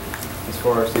 As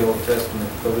far as the Old Testament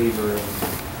believer,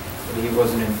 he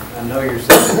wasn't in, I know you're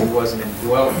saying that he wasn't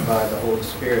indwelt by the Holy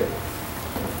Spirit,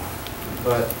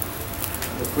 but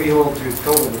if we hold to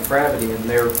total depravity and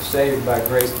they're saved by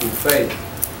grace through faith,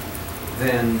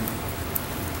 then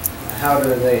how do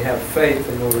they have faith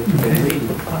in order to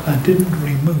believe? I didn't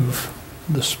remove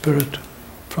the Spirit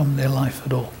from their life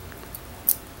at all.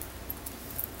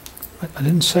 I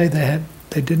didn't say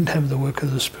they didn't have the work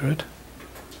of the Spirit.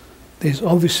 There's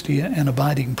obviously an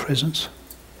abiding presence.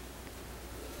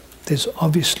 There's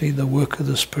obviously the work of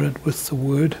the Spirit with the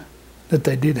Word that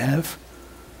they did have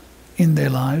in their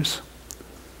lives.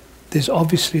 There's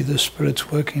obviously the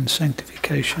Spirit's work in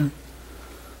sanctification.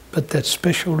 But that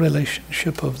special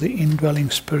relationship of the indwelling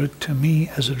Spirit to me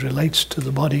as it relates to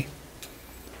the body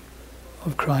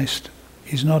of Christ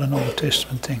is not an Old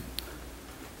Testament thing.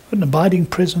 An abiding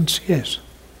presence, yes.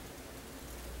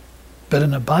 But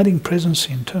an abiding presence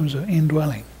in terms of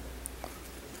indwelling,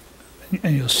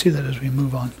 and you'll see that as we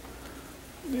move on,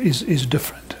 is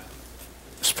different.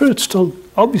 The Spirit's still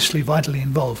obviously vitally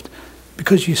involved,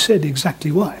 because you said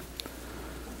exactly why.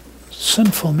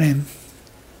 Sinful men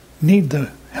need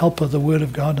the help of the Word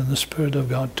of God and the Spirit of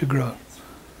God to grow.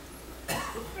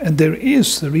 And there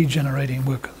is the regenerating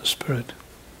work of the Spirit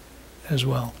as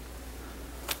well.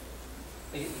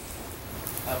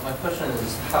 My question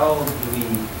is, how do we,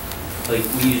 like,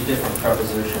 we use different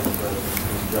prepositions, but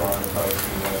in John, talking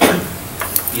about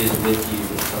he is with you,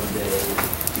 someday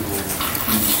he will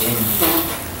be in you.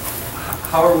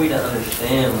 How are we to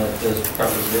understand, like, those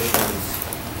prepositions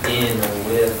in or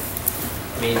with?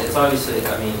 I mean, it's obviously,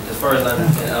 I mean, as far as I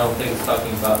understand, I don't think it's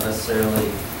talking about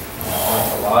necessarily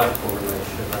a logical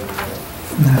relationship. I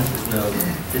mean, there's no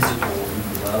physical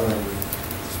indwelling.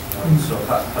 So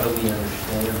how do we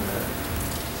understand that?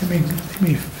 Let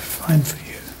me find for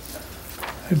you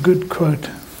a good quote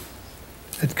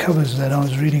that covers that. I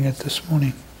was reading it this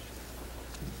morning.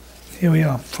 Here we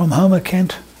are, from Homer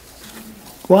Kent.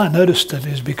 Why I noticed it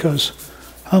is because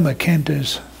Homer Kent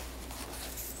is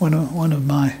one of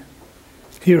my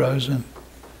heroes and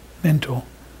mentor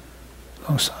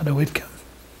alongside of Whitcomb.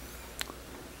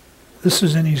 This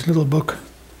is in his little book,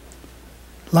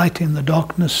 Light in the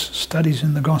Darkness, Studies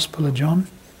in the Gospel of John.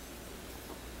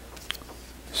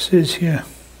 It says here,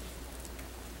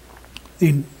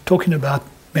 in talking about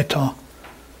meta,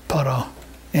 para,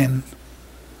 and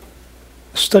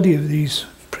study of these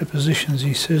prepositions,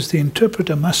 he says the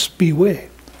interpreter must beware,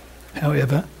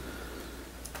 however,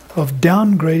 of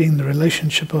downgrading the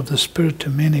relationship of the Spirit to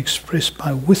men expressed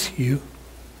by with you,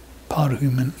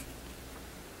 parhuman,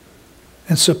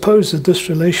 and suppose that this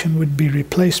relation would be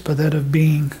replaced by that of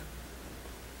being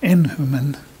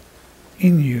enhuman,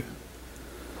 in you.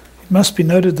 It must be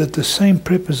noted that the same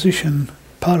preposition,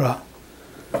 para,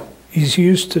 is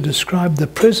used to describe the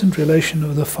present relation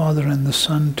of the Father and the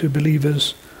Son to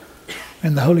believers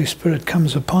when the Holy Spirit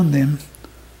comes upon them,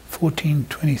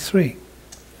 14:23.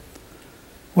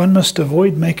 One must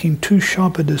avoid making too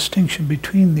sharp a distinction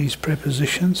between these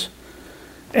prepositions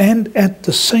and at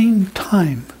the same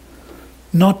time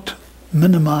not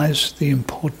minimize the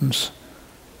importance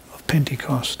of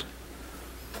Pentecost.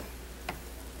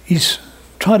 He's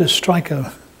tried to strike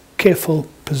a careful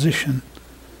position.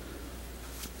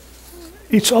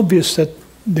 It's obvious that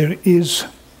there is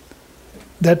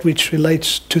that which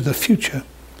relates to the future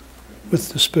with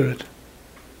the Spirit.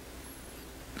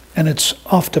 And it's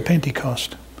after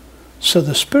Pentecost. So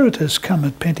the Spirit has come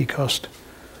at Pentecost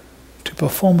to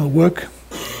perform a work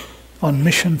on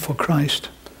mission for Christ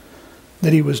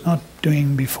that he was not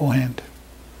doing beforehand.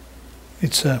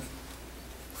 It's a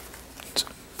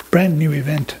brand new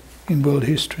event in world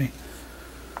history.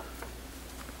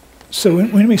 So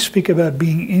when we speak about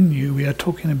being in you, we are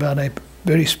talking about a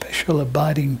very special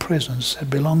abiding presence that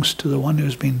belongs to the one who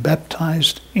has been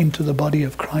baptized into the body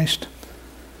of Christ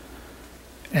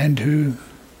and who,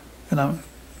 I'm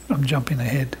jumping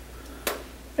ahead,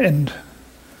 and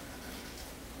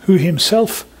who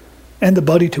himself and the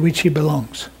body to which he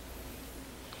belongs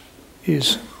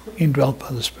is indwelt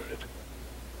by the Spirit.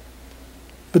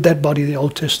 But that body the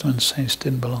Old Testament saints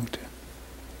didn't belong to.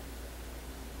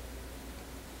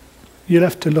 You'll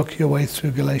have to look your way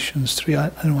through Galatians 3. I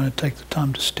don't want to take the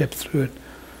time to step through it.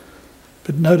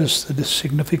 But notice the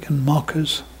significant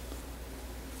markers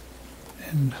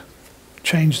and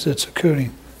change that's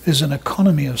occurring. There's an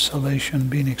economy of salvation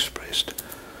being expressed.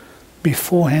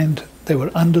 Beforehand, they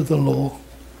were under the law,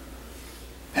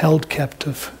 held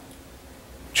captive,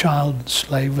 child,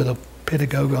 slave with a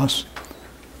pedagogos.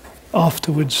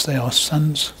 Afterwards, they are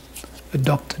sons,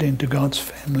 adopted into God's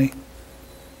family.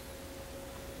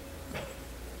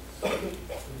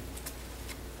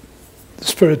 The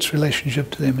Spirit's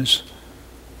relationship to them is,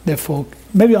 therefore,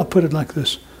 maybe I'll put it like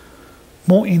this,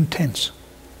 more intense.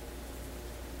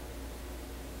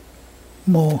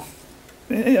 More,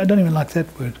 I don't even like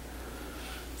that word.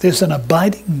 There's an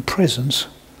abiding presence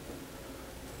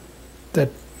that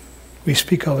we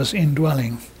speak of as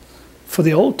indwelling. For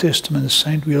the Old Testament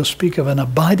saint, we'll speak of an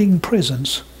abiding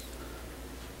presence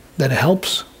that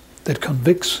helps, that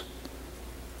convicts,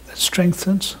 that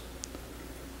strengthens,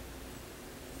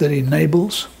 that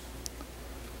enables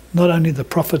not only the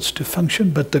prophets to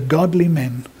function, but the godly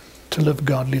men to live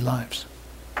godly lives,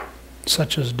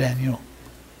 such as Daniel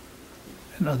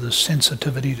and others,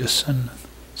 sensitivity to sin, and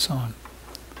so on.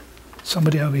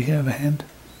 Somebody over here have a hand?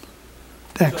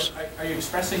 Dax. So are you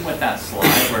expressing with that slide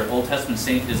where Old Testament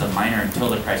saint is a minor until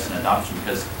the Christ and adoption,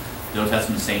 because the Old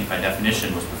Testament saint by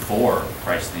definition was before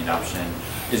Christ and the adoption?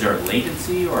 Is there a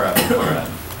latency or a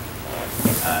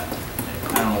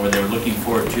I don't know, where they were looking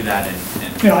forward to that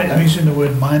and Yeah, I'm using the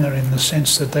word minor in the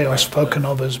sense that they are spoken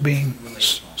of as being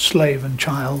slave and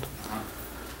child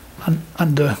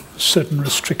under certain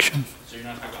restriction. So you're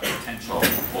not talking about potential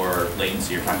or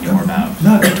latency, you're talking more about...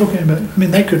 No, I'm talking about, I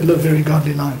mean, they could live very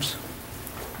godly lives.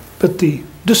 But the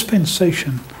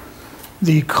dispensation,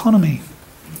 the economy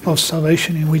of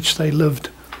salvation in which they lived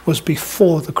was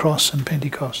before the cross and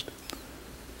Pentecost.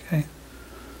 Okay?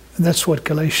 And that's what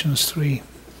Galatians 3 is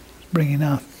bringing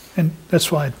out. And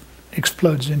that's why it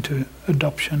explodes into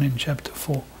adoption in chapter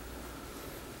 4.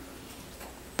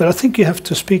 But I think you have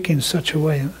to speak in such a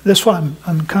way. That's why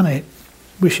I'm kind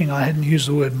of wishing I hadn't used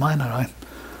the word minor, right?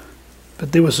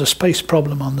 But there was a space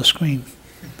problem on the screen.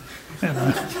 And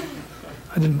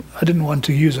I didn't want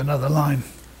to use another line,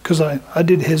 because I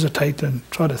did hesitate and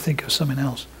try to think of something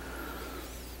else.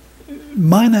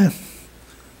 Minor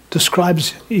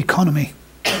describes economy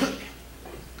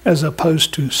as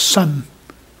opposed to son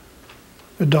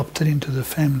adopted into the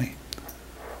family.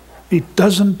 It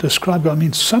doesn't describe, I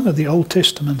mean, some of the Old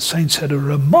Testament saints had a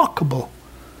remarkable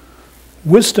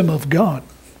wisdom of God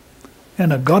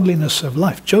and a godliness of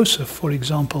life. Joseph, for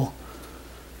example,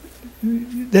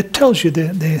 that tells you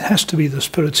there has to be the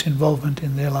Spirit's involvement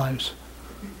in their lives.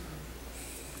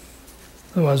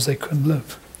 Otherwise they couldn't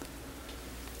live.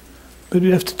 But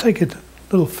you have to take it a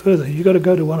little further. You've got to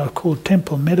go to what I call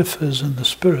temple metaphors in the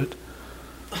Spirit.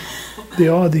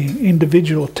 There are the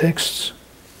individual texts,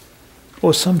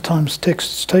 or sometimes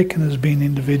texts taken as being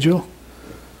individual.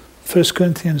 1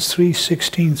 Corinthians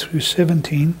 3:16 through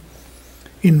 17.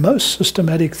 In most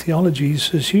systematic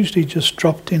theologies is usually just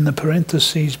dropped in the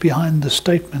parentheses behind the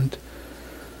statement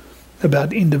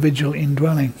about individual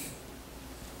indwelling.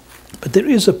 But there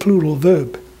is a plural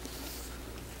verb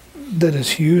that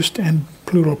is used, and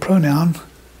plural pronoun,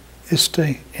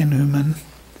 este enumen,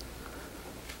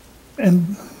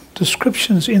 and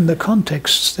descriptions in the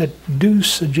contexts that do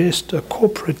suggest a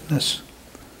corporateness.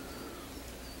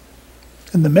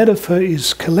 And the metaphor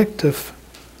is collective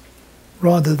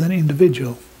rather than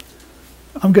individual.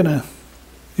 I'm going to,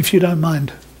 if you don't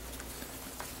mind,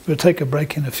 we'll take a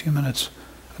break in a few minutes.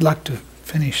 I'd like to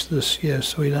finish this here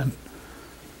so we don't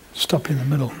stop in the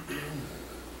middle.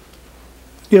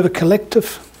 You have a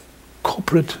collective,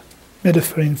 corporate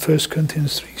metaphor in 1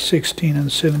 Corinthians 3:16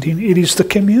 and 17. It is the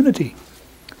community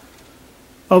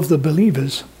of the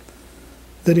believers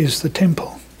that is the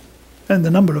temple. And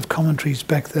the number of commentaries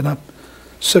back that up.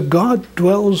 So God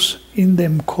dwells in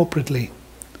them corporately,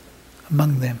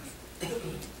 among them.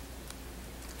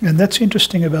 And that's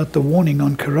interesting about the warning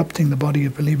on corrupting the body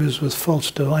of believers with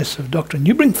false divisive doctrine.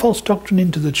 You bring false doctrine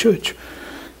into the church,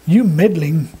 you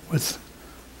meddling with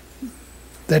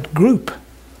that group,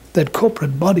 that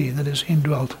corporate body that is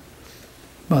indwelt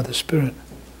by the Spirit.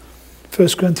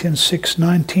 1 Corinthians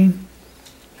 6:19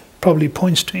 probably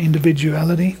points to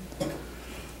individuality.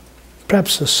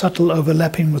 Perhaps a subtle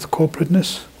overlapping with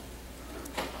corporateness.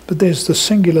 But there's the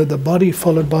singular, the body,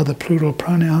 followed by the plural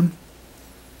pronoun.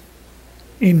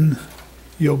 In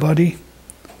your body.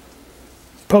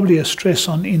 Probably a stress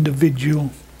on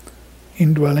individual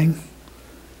indwelling.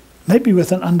 Maybe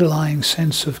with an underlying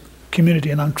sense of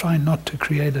community, and I'm trying not to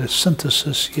create a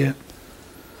synthesis here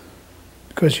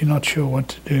because you're not sure what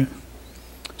to do.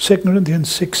 2 Corinthians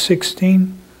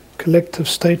 6:16, collective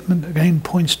statement, again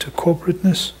points to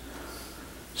corporateness.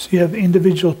 So you have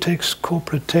individual texts,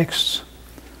 corporate texts,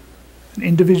 and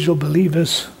individual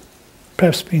believers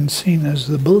perhaps being seen as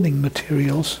the building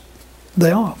materials.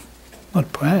 They are,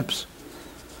 not perhaps.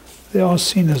 They are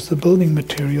seen as the building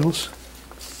materials.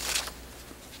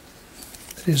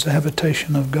 That is the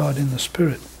habitation of God in the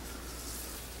Spirit,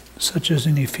 such as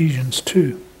in Ephesians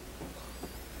 2.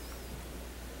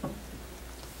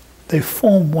 They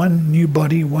form one new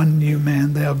body, one new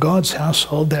man. They are God's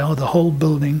household. They are the whole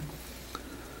building.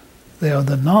 They are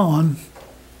the Naon,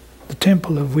 the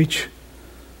temple of which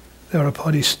there are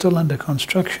parties still under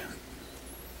construction.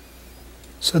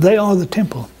 So they are the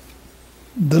temple,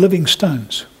 the living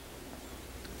stones,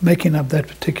 making up that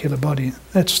particular body.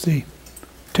 That's the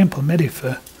temple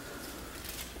metaphor,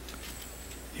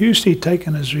 usually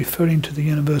taken as referring to the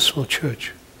universal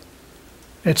church.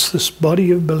 It's this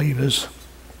body of believers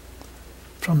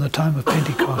from the time of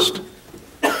Pentecost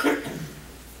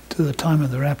to the time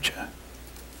of the rapture.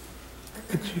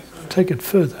 But you take it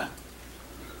further.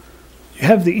 You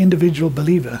have the individual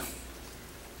believer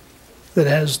that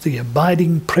has the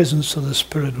abiding presence of the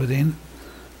Spirit within,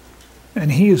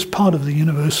 and he is part of the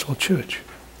universal church.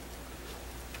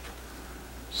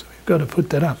 So we've got to put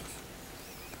that up.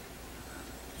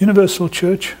 Universal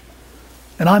church,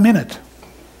 and I'm in it.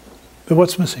 But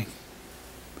what's missing?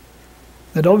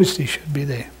 That obviously should be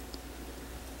there.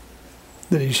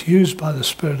 That is used by the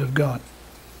Spirit of God.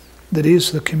 That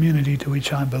is the community to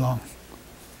which I belong.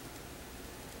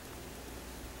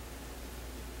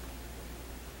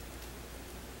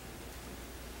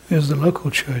 There's the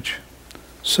local church.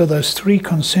 So those three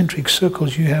concentric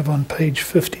circles you have on page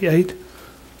 58,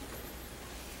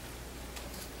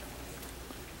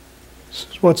 this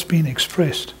is what's been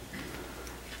expressed.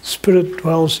 Spirit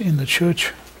dwells in the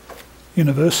church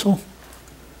universal,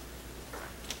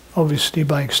 obviously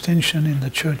by extension in the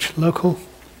church local,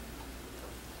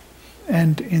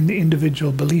 and in the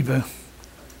individual believer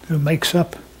who makes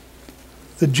up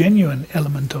the genuine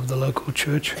element of the local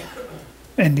church,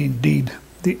 and indeed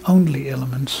the only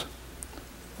elements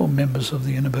or members of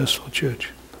the universal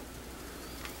church.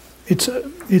 It's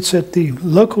at the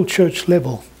local church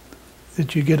level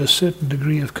that you get a certain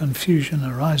degree of confusion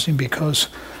arising, because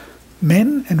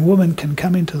men and women can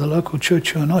come into the local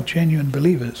church who are not genuine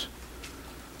believers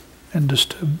and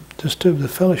disturb the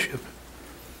fellowship.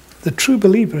 The true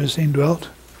believer is indwelt,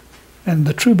 and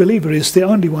the true believer is the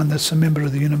only one that's a member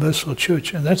of the universal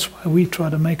church, and that's why we try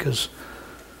to make as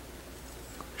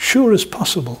sure as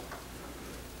possible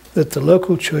that the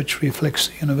local church reflects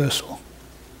the universal,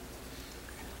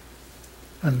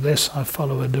 unless I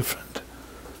follow a different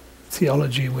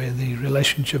theology where the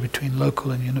relationship between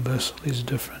local and universal is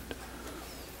different.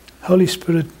 Holy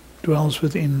Spirit dwells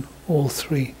within all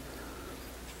three.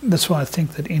 That's why I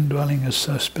think that indwelling is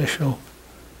so special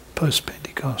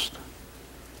post-Pentecost.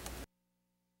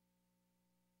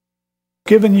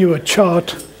 Given you a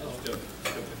chart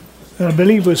that I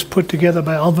believe was put together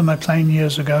by Alva McLean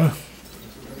years ago.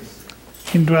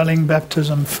 Indwelling,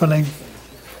 baptism, filling,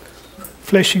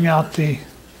 fleshing out the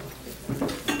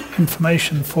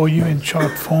information for you in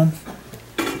chart form.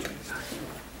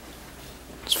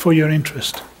 It's for your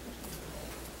interest.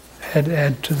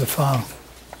 Add to the file.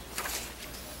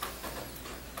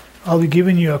 I'll be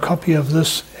giving you a copy of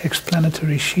this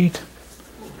explanatory sheet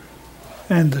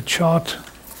and the chart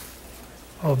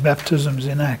of baptisms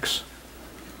in Acts.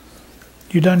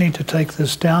 You don't need to take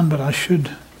this down, but I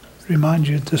should remind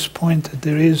you at this point that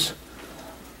there is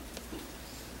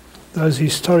those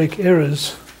historic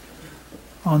errors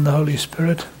on the Holy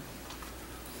Spirit.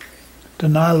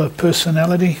 Denial of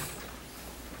personality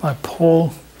by Paul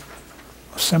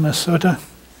of Samosata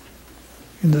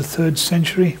in the 3rd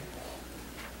century.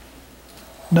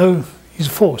 No, he's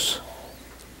force.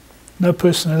 No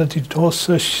personality at all.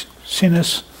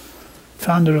 Socinus,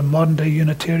 founder of modern day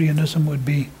Unitarianism, would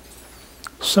be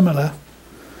similar.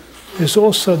 There's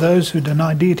also those who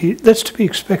deny deity. That's to be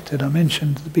expected. I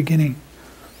mentioned at the beginning.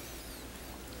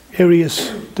 Arius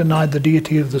denied the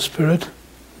deity of the Spirit.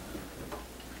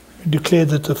 He declared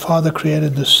that the Father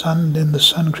created the Son, then the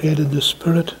Son created the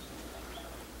Spirit.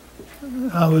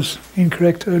 I was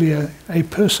incorrect earlier. A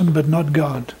person but not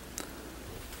God.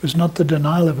 It was not the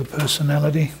denial of a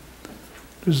personality.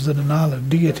 It was the denial of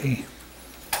deity.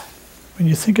 When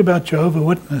you think about Jehovah's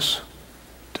Witness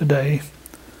today,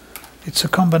 it's a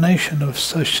combination of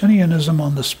Socinianism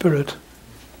on the Spirit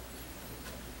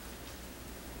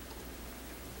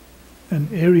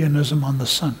and Arianism on the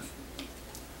Son.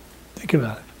 Think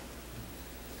about it.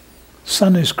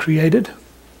 Son is created,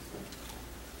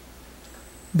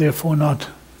 therefore not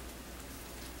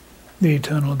the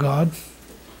eternal God.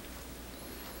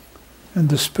 And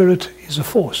the Spirit is a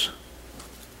force,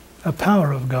 a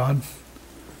power of God,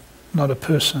 not a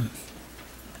person.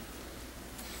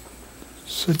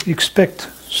 So expect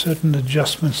certain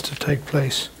adjustments to take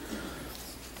place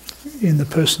in the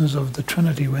persons of the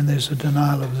Trinity when there's a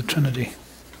denial of the Trinity.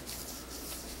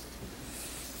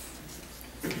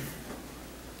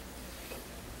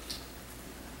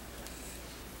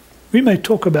 We may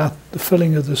talk about the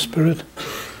filling of the Spirit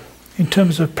in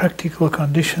terms of practical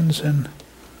conditions and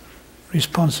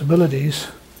responsibilities.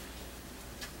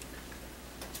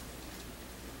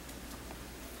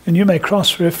 And you may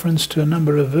cross-reference to a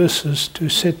number of verses to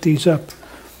set these up.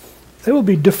 They will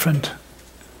be different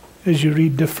as you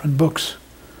read different books.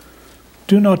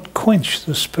 Do not quench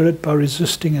the Spirit by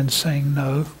resisting and saying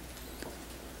no.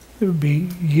 It would be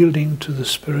yielding to the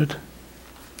Spirit.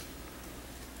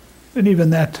 And even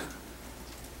that,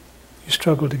 you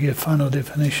struggle to give final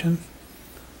definition.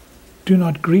 Do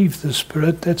not grieve the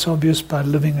Spirit. That's obvious by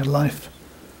living a life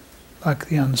like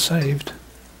the unsaved.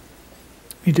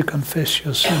 You need to confess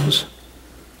your sins.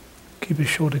 Keep a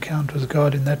short account with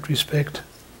God in that respect.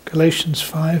 Galatians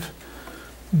 5.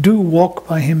 Do walk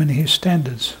by Him and His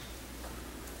standards.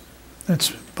 That's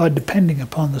by depending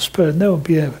upon the Spirit. And there will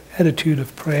be an attitude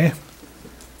of prayer,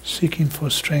 seeking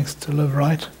for strength to live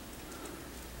right.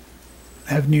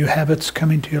 Have new habits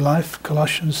come into your life.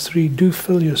 Colossians 3. Do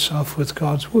fill yourself with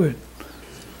God's Word.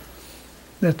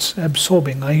 That's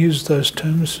absorbing. I use those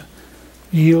terms.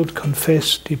 Yield,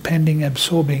 confess, depending,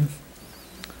 absorbing.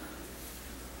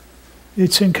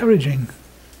 It's encouraging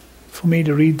for me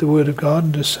to read the Word of God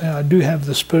and to say I do have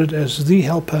the Spirit as the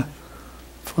helper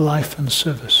for life and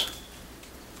service.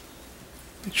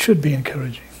 It should be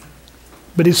encouraging.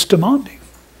 But it's demanding.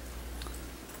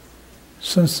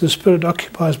 Since the Spirit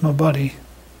occupies my body,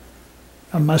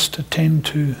 I must attend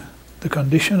to the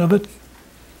condition of it,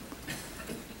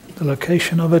 the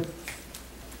location of it,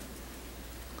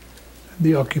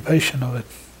 the occupation of it.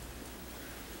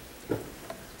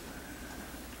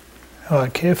 How I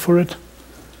care for it,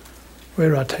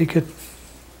 where I take it,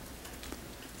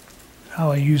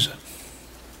 how I use it.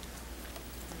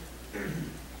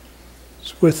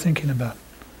 It's worth thinking about.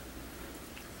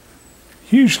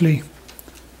 Usually,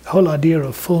 the whole idea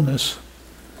of fullness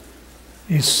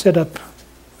is set up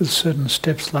with certain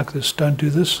steps like this. Don't do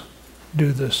this,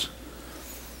 do this.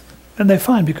 And they're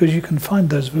fine because you can find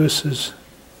those verses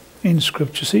in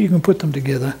Scripture, so you can put them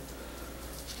together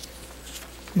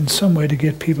in some way to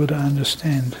get people to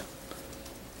understand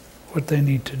what they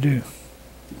need to do.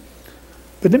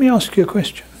 But let me ask you a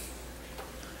question.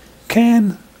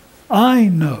 Can I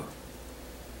know,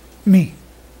 me,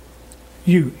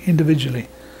 you individually,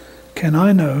 can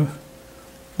I know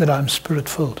that I'm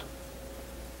Spirit-filled?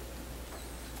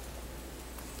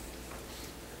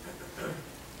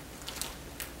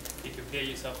 You compare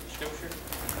yourself to Scripture?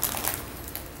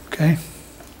 Okay,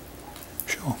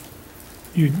 sure.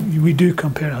 We do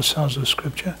compare ourselves with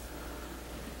Scripture.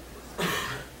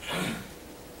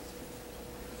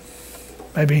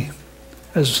 Maybe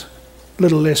as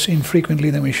little less infrequently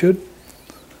than we should.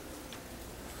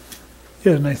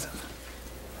 Yeah, Nathan.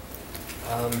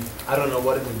 I don't know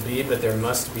what it would be, but there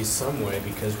must be some way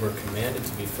because we're commanded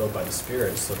to be filled by the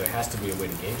Spirit, so there has to be a way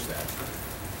to gauge that.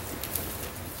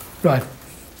 Right.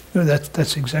 No,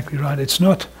 that's exactly right. It's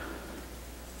not.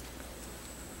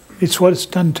 It's what it's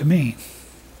done to me.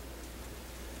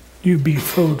 You be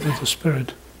filled with the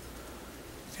Spirit.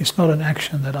 It's not an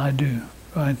action that I do,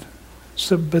 right?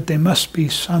 So, but there must be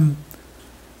some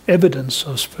evidence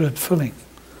of Spirit filling.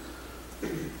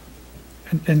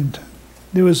 And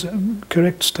there was a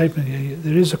correct statement here.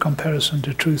 There is a comparison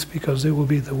to truth because there will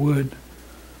be the Word.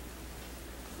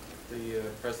 The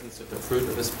presence of the fruit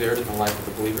of the Spirit in the life of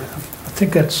the believer? I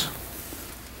think that's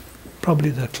probably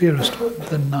the clearest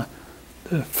one.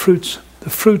 The fruit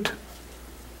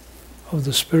of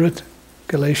the Spirit,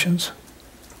 Galatians.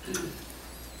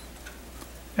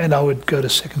 And I would go to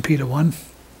 2 Peter 1.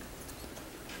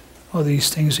 Are these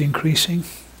things increasing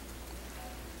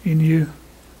in you?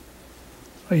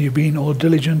 Are you being all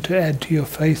diligent to add to your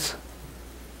faith,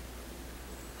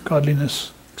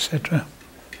 godliness, etc.?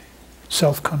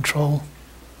 Self-control.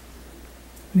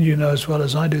 You know as well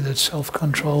as I do that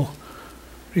self-control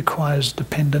requires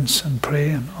dependence and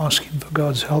prayer and asking for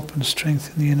God's help and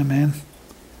strength in the inner man.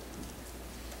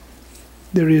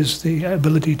 There is the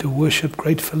ability to worship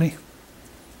gratefully,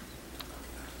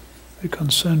 the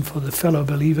concern for the fellow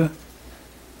believer.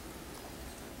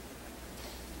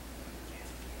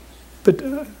 But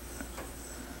in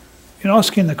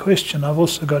asking the question, I've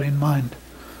also got in mind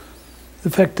the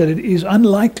fact that it is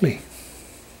unlikely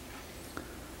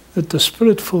that the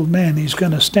Spirit-filled man is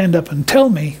going to stand up and tell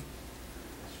me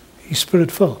he's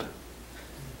Spirit-filled.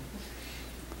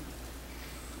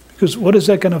 Because what is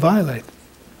that going to violate?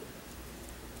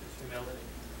 Humility.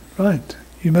 Right.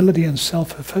 Humility and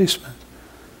self-effacement.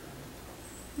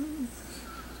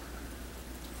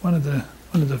 One of the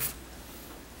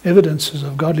evidences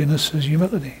of godliness is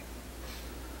humility.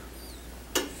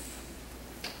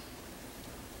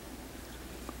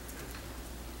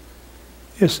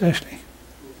 Yes, Ashley.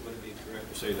 Would it be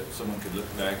correct to say that someone could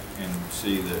look back and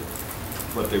see that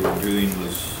what they were doing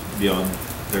was beyond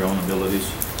their own abilities?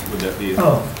 Would that be?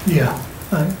 Yeah,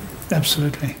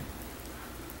 absolutely.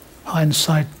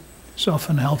 Hindsight is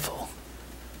often helpful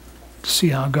to see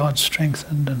how God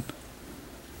strengthened and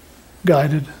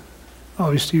guided.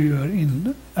 Obviously, we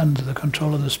were under the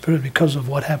control of the Spirit because of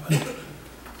what happened.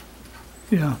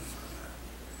 Yeah.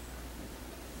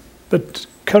 But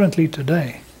currently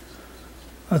today,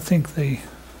 I think the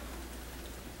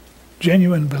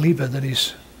genuine believer that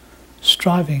is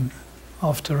striving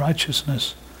after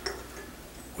righteousness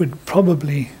would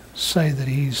probably say that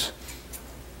he's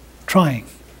trying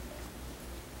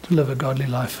to live a godly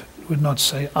life. Would not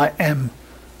say, I am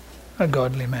a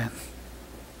godly man.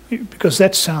 Because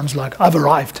that sounds like, I've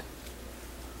arrived.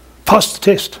 Passed the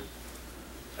test.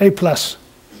 A+.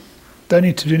 Don't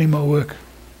need to do any more work.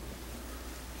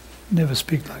 Never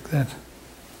speak like that.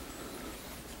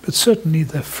 But certainly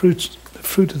the fruit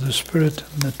of the Spirit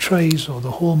and the traits or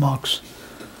the hallmarks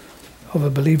of a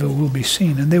believer will be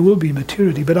seen, and there will be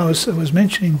maturity. But I was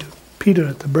mentioning to Peter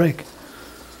at the break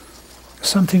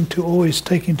something to always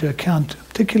take into account,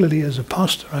 particularly as a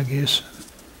pastor, I guess,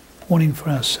 warning for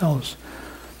ourselves.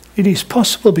 It is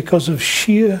possible because of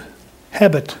sheer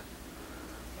habit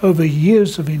over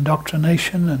years of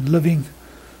indoctrination and living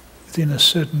within a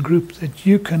certain group that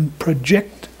you can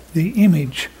project the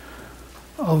image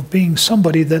of being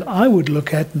somebody that I would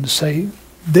look at and say,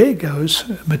 there goes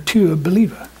a mature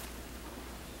believer.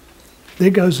 There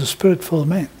goes a spirit-filled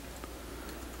man.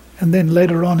 And then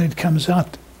later on it comes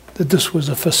out that this was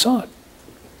a facade.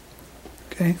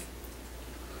 Okay?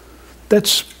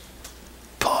 That's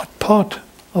part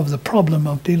of the problem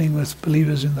of dealing with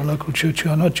believers in the local church who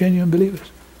are not genuine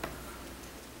believers,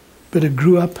 but who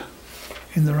grew up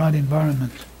in the right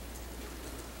environment.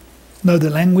 Know the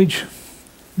language,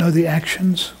 know the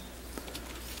actions.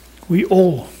 We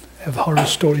all have horror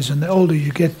stories, and the older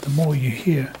you get, the more you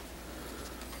hear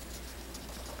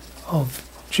of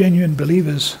genuine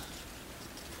believers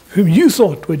whom you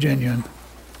thought were genuine,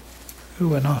 who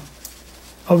were not.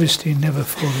 Obviously never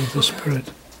filled with the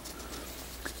Spirit.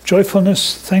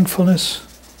 Joyfulness, thankfulness,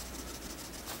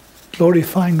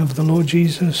 glorifying of the Lord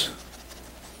Jesus,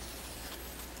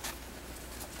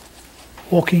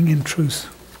 walking in truth.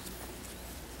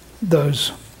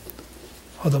 Those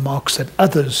are the marks that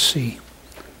others see,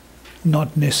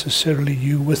 not necessarily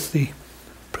you, with the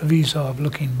proviso of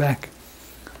looking back,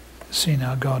 seeing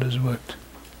how God has worked.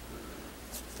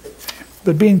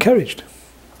 But be encouraged.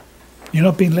 You're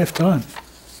not being left alone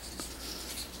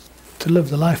to live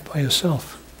the life by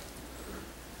yourself.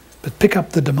 But pick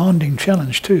up the demanding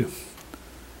challenge too.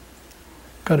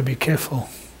 Got to be careful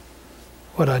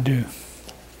what I do.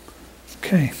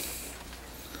 Okay.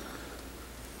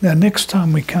 Now next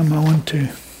time we come, I want to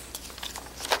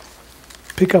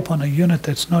pick up on a unit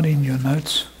that's not in your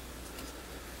notes,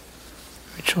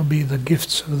 which will be the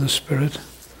gifts of the Spirit.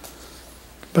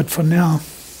 But for now,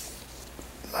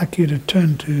 I'd like you to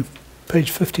turn to page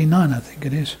 59, I think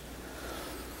it is.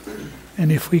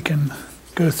 And if we can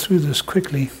go through this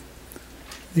quickly,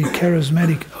 the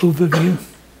charismatic overview,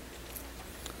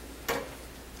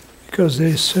 because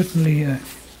there's certainly a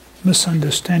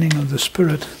misunderstanding of the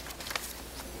Spirit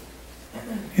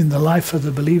in the life of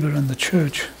the believer and the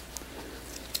church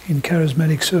in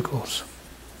charismatic circles.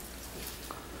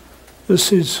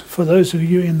 This is, for those of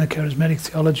you in the charismatic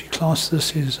theology class,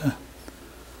 this is a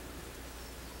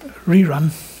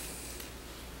rerun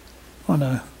on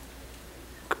a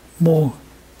more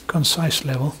concise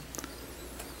level.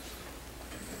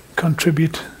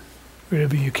 Contribute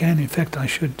wherever you can. In fact, I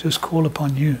should just call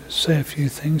upon you to say a few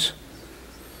things.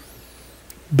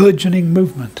 Burgeoning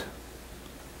movement,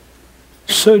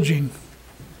 surging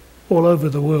all over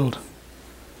the world,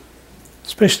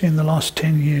 especially in the last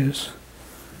 10 years,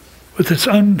 with its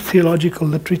own theological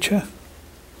literature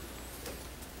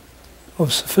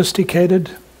of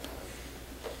sophisticated,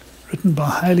 written by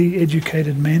highly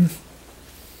educated men.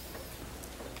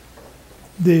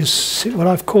 There's what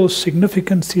I've called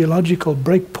significant theological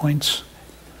breakpoints,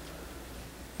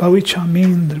 by which I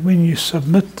mean that when you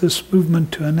submit this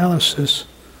movement to analysis,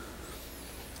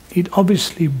 it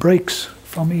obviously breaks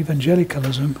from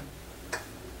evangelicalism.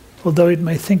 Although it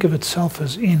may think of itself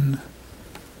as in,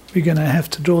 we're going to have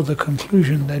to draw the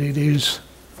conclusion that it is,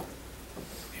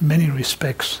 in many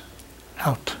respects,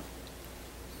 out.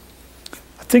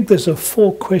 I think there's a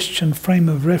 4-question frame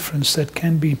of reference that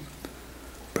can be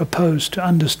proposed to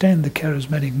understand the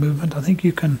charismatic movement. I think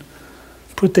you can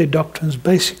put their doctrines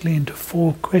basically into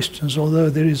 4 questions, although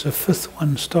there is a 5th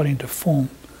one starting to form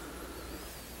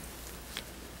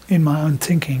in my own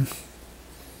thinking.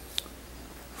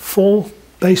 4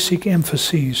 basic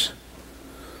emphases.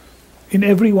 In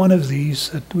every one of these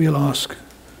that we'll ask,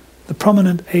 the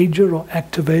prominent agent,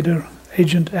 activator,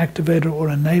 or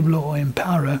enabler or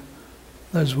empowerer,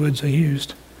 those words are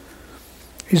used,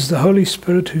 is the Holy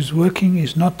Spirit, whose working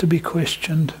is not to be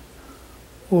questioned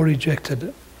or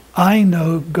rejected. I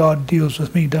know God deals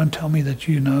with me. Don't tell me that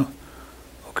you know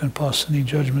or can pass any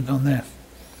judgment on that.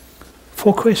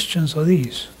 4 questions are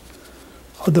these.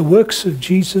 Are the works of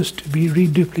Jesus to be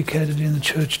reduplicated in the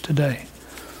church today?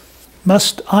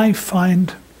 Must I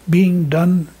find being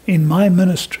done in my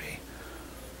ministry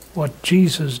what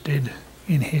Jesus did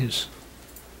in his?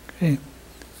 Okay.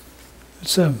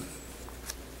 It's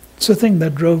a thing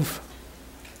that drove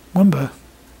Wimber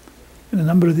and a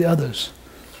number of the others.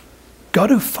 Got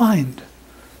to find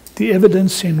the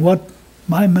evidence in what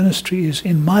my ministry is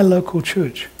in my local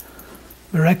church.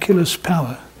 Miraculous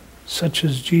power, such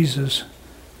as Jesus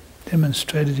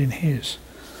demonstrated in his.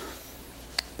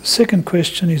 The second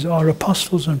question is, are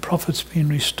apostles and prophets being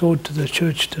restored to the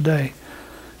church today?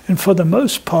 And for the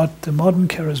most part, the modern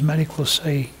charismatic will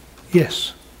say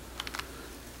yes.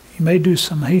 He may do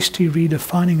some hasty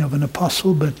redefining of an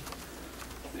apostle, but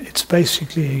it's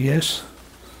basically a yes.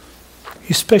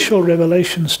 Is special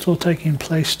revelation still taking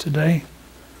place today?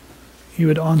 You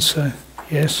would answer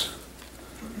yes.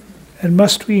 And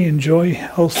must we enjoy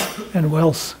health and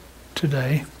wealth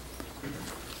today?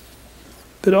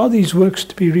 But are these works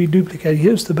to be reduplicated?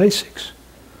 Here's the basics.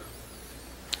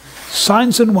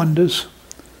 Signs and wonders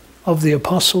of the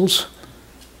apostles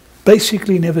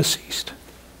basically never ceased.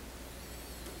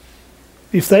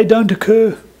 If they don't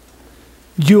occur,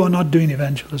 you are not doing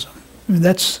evangelism. I mean,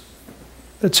 that's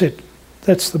it.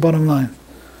 That's the bottom line.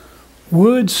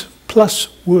 Words plus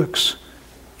works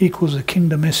equals a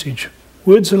kingdom message.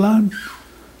 Words alone,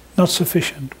 not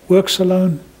sufficient. Works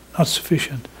alone, not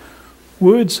sufficient.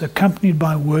 Words accompanied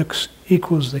by works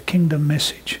equals the kingdom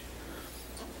message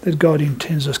that God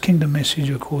intends us. Kingdom message,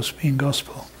 of course, being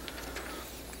gospel.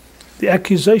 The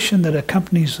accusation that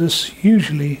accompanies this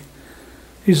usually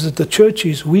is that the church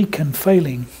is weak and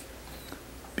failing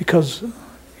because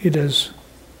it has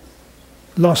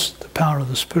lost the power of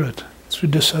the Spirit through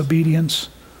disobedience,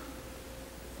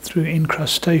 through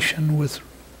incrustation with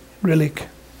relic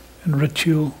and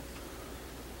ritual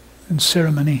and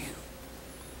ceremony.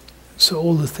 So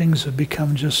all the things have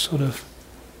become just sort of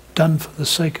done for the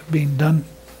sake of being done.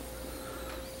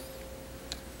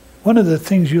 One of the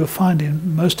things you'll find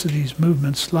in most of these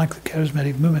movements, like the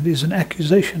charismatic movement, is an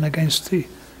accusation against the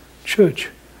church.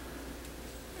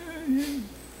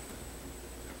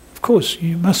 Of course,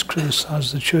 you must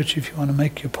criticize the church if you want to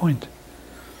make your point.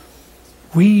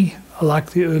 We are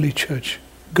like the early church.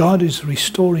 God is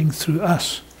restoring through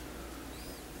us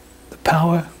the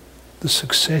power, the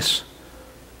success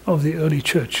of the early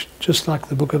church, just like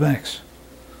the book of Acts.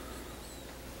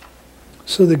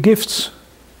 So the gifts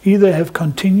either have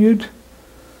continued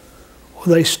or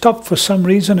they stopped for some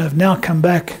reason, have now come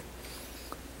back,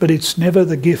 but it's never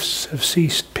the gifts have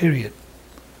ceased, period.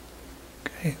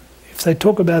 Okay? If they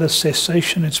talk about a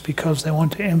cessation, it's because they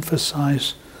want to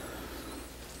emphasize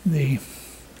the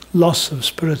loss of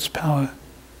Spirit's power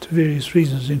to various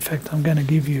reasons. In fact, I'm going to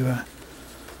give you a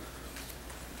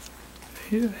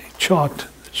chart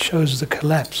that shows the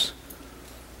collapse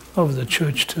of the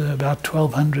church to about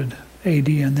 1200 AD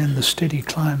and then the steady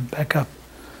climb back up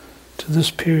to this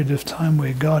period of time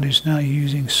where God is now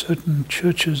using certain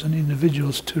churches and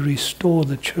individuals to restore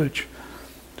the church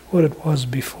to what it was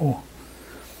before.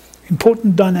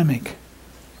 Important dynamic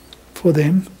for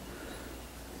them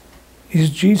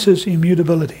is Jesus'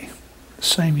 immutability, the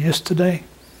same yesterday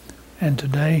and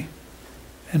today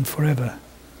and forever.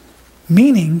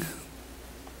 Meaning,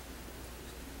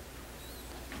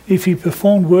 if he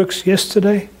performed works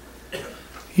yesterday,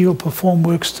 he will perform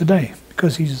works today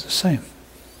because he's the same.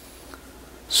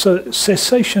 So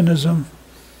cessationism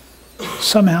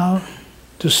somehow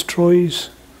destroys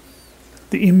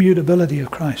the immutability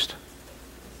of Christ.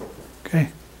 Okay?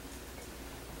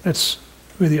 That's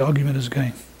where the argument is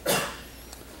going.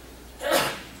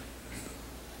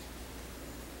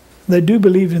 They do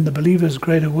believe in the believer's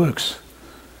greater works.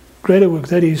 Greater work,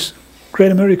 that is,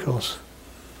 greater miracles.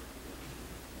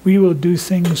 We will do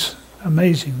things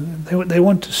amazing. They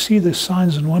want to see the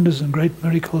signs and wonders and great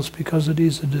miracles because it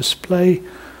is a display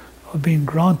of being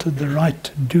granted the right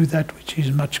to do that which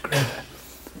is much greater.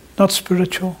 Not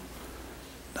spiritual,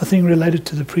 nothing related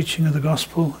to the preaching of the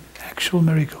gospel, actual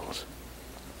miracles.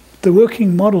 The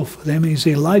working model for them is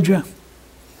Elijah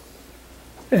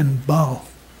and Baal,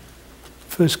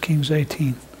 1 Kings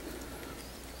 18,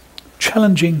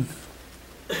 challenging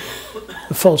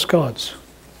the false gods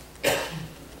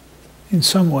in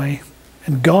some way,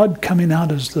 and God coming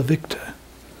out as the victor.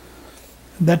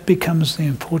 That becomes the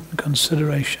important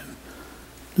consideration.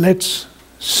 Let's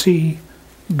see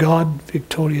God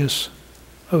victorious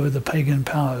over the pagan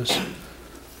powers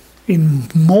in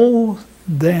more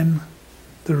than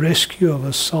the rescue of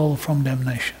a soul from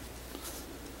damnation.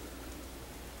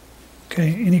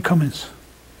 Okay, any comments?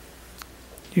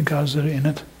 You guys that are in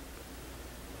it?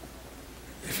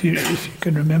 If you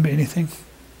can remember anything?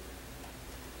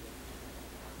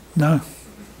 No?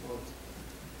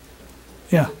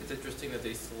 Yeah. It's interesting that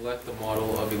they select the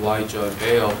model of Elijah and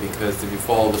Baal because if you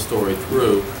follow the story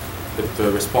through,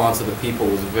 the response of the people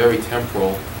was very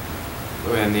temporal,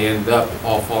 and they ended up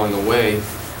all falling away,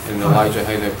 and Elijah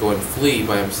had to go and flee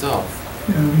by himself.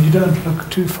 You don't look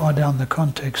too far down the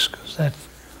context because that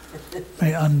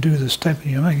may undo the statement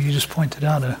you make. You just pointed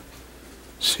out a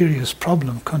serious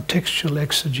problem. Contextual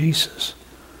exegesis,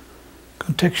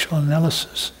 contextual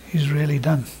analysis is rarely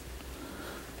done.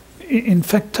 In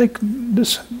fact, take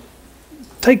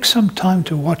some time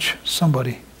to watch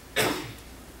somebody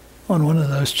on one of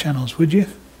those channels, would you?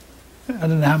 I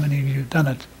don't know how many of you have done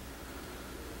it.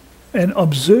 And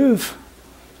observe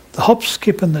the hop,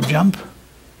 skip and the jump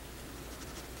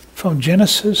from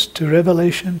Genesis to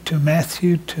Revelation to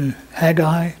Matthew to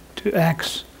Haggai to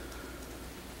Acts.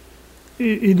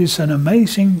 It is an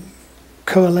amazing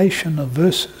collation of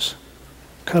verses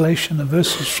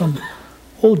from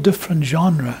all different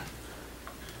genre,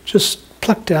 just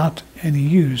plucked out and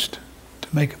used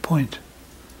to make a point.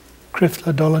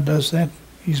 Creflo Dollar does that.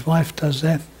 His wife does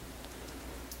that.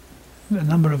 A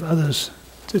number of others.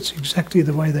 It's exactly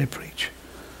the way they preach.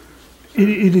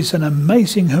 It is an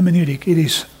amazing hermeneutic. It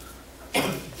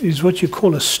is what you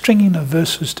call a stringing of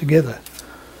verses together.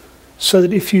 So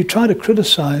that if you try to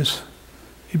criticize,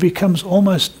 it becomes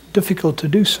almost difficult to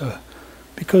do so.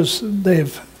 Because they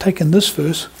have taken this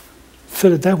verse,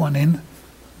 fitted that one in,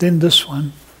 then this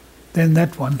one, then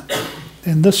that one,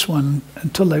 then this one,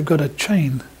 until they've got a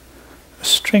chain, a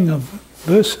string of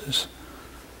verses.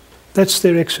 That's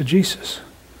their exegesis.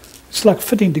 It's like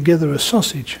fitting together a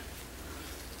sausage.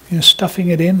 You know, stuffing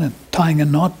it in and tying a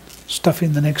knot,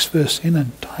 stuffing the next verse in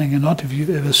and tying a knot. If you've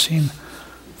ever seen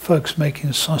folks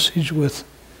making sausage with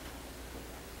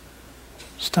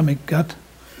stomach gut,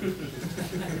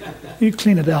 you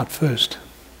clean it out first.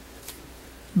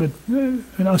 But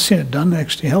I've seen it done,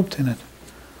 actually helped in it.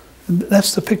 And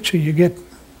that's the picture you get.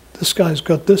 This guy's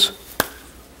got this.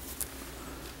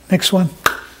 Next one.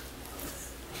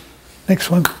 Next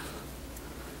one.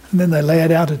 And then they lay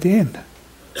it out at the end.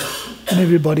 And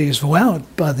everybody is wowed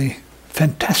by the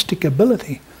fantastic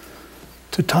ability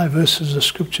to tie verses of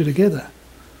Scripture together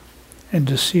and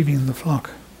deceiving the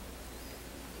flock.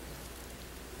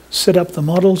 Set up the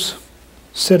models,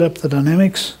 set up the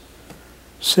dynamics,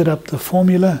 set up the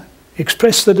formula,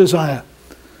 express the desire.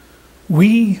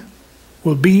 We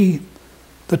will be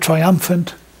the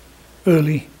triumphant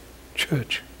early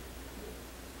church.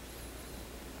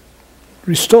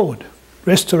 Restored.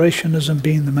 Restorationism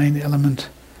being the main element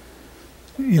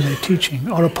in their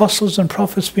teaching. Are apostles and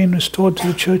prophets being restored to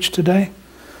the church today?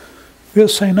 We'll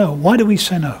say no. Why do we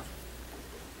say no?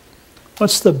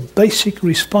 What's the basic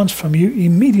response from you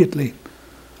immediately?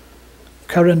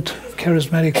 Current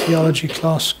charismatic theology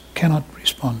class cannot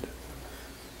respond.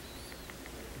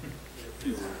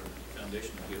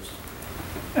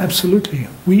 Absolutely.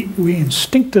 We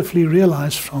instinctively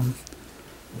realize from,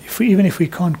 even if we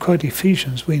can't quote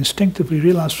Ephesians, we instinctively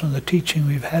realize from the teaching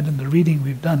we've had and the reading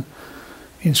we've done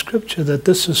in Scripture that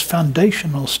this is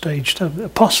foundational stage stuff.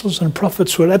 Apostles and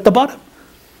prophets were at the bottom.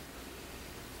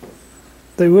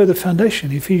 They were the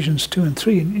foundation, Ephesians 2 and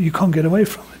 3, and you can't get away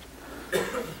from it.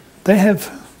 They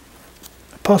have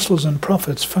apostles and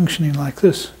prophets functioning like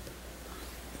this.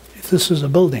 If this is a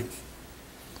building,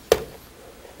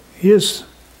 here's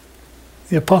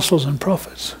the apostles and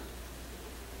prophets.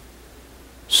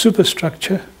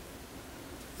 Superstructure,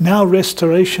 now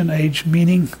restoration age,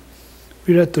 meaning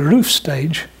we're at the roof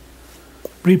stage,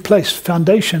 replaced,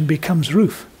 foundation becomes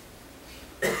roof.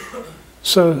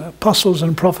 So apostles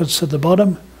and prophets at the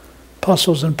bottom,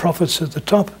 apostles and prophets at the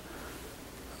top.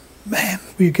 Man,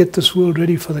 we get this world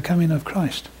ready for the coming of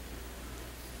Christ.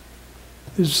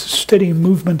 There's a steady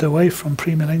movement away from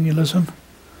premillennialism,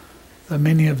 though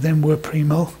many of them were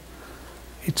premill.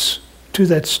 It's to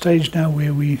that stage now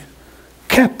where we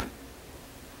cap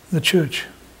the church.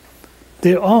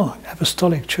 There are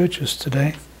apostolic churches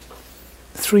today,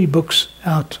 3 books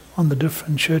out on the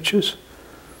different churches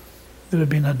that have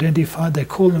been identified. They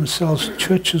call themselves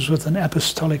churches with an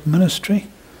apostolic ministry,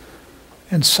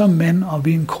 and some men are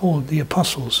being called the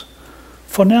apostles.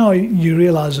 For now, you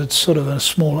realize it's sort of a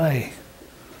small a,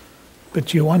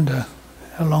 but you wonder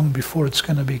how long before it's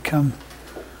going to become,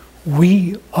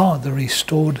 we are the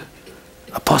restored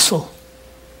apostle,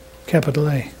 capital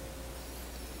A.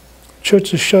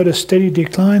 Churches showed a steady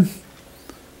decline,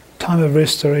 time of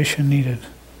restoration needed.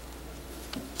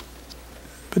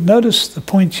 But notice the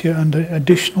point here under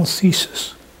additional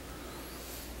thesis.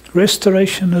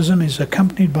 Restorationism is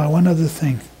accompanied by one other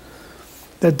thing,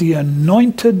 that the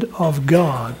anointed of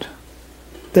God,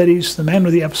 that is the man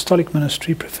with the apostolic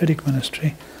ministry, prophetic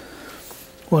ministry,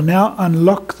 will now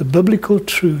unlock the biblical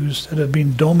truths that have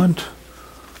been dormant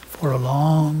for a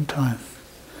long time.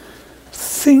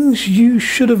 Things you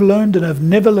should have learned and have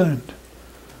never learned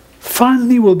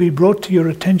finally will be brought to your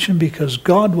attention because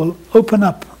God will open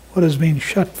up what has been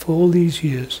shut for all these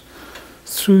years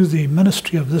through the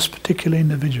ministry of this particular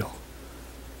individual.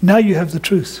 Now you have the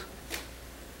truth.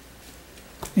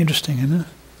 Interesting, isn't it?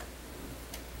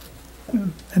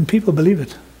 And people believe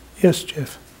it. Yes,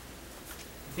 Jeff?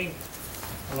 I think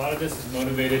a lot of this is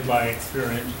motivated by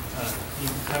experience,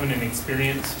 having an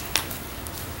experience,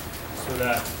 so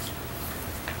that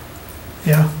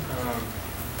I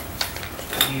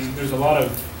mean, there's a lot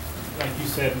of, like you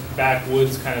said,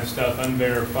 backwoods kind of stuff,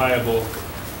 unverifiable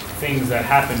things that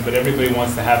happen, but everybody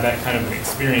wants to have that kind of an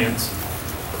experience.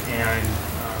 And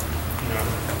you know,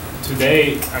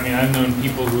 today, I mean, I've known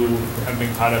people who have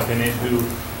been caught up in it, who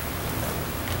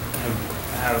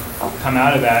have come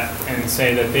out of that and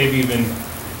say that they've even,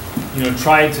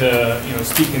 tried to,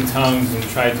 speak in tongues and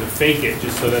tried to fake it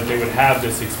just so that they would have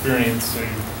this experience. And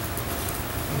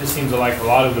it just seems like a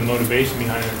lot of the motivation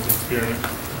behind it is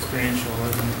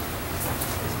experientialism.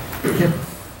 Yep.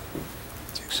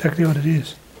 That's exactly what it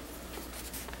is.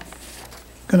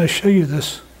 I'm going to show you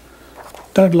this.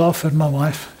 Don't laugh at my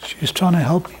wife. She was trying to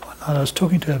help me one night. I was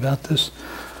talking to her about this.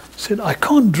 I said, I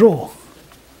can't draw.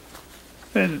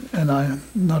 And I'm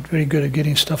not very good at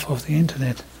getting stuff off the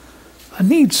internet. I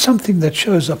need something that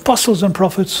shows apostles and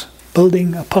prophets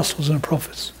building apostles and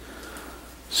prophets.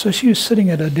 So she was sitting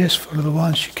at her desk for a little while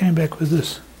and she came back with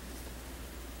this.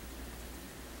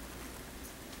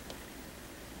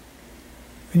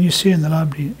 When you see in the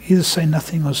library, either say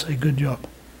nothing or say good job.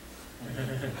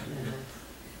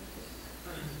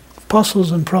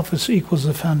 Apostles and prophets equals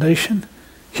the foundation.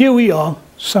 Here we are,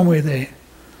 somewhere there.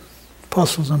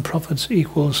 Apostles and prophets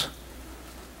equals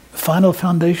the final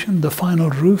foundation, the final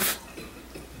roof,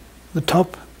 the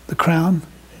top, the crown,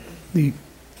 the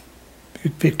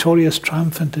victorious,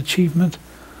 triumphant achievement,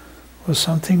 or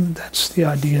something. That's the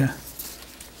idea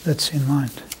that's in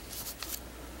mind.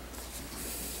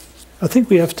 I think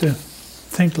we have to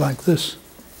think like this.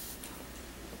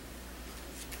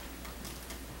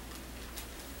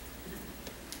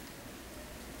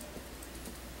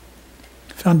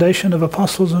 Foundation of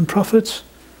apostles and prophets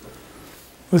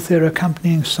with their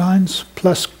accompanying signs,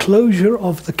 plus closure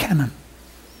of the canon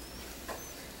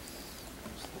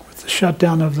with the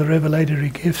shutdown of the revelatory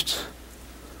gifts,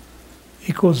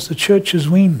 equals the church is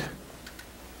weaned.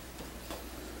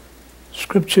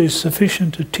 Scripture is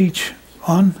sufficient to teach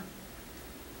on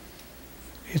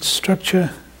its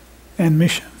structure and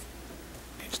mission.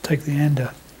 Let's take the hand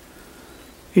out.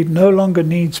 It no longer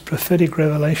needs prophetic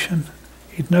revelation.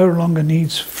 It no longer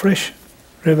needs fresh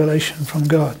revelation from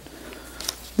God.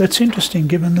 That's interesting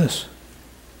given this.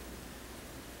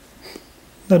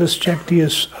 Notice Jack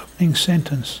Deere's opening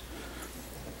sentence.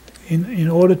 In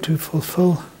order to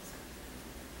fulfill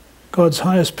God's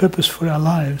highest purpose for our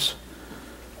lives,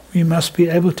 we must be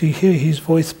able to hear His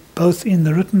voice both in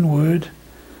the written word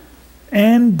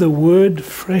and the word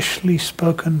freshly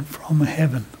spoken from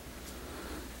heaven.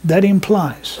 That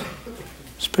implies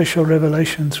special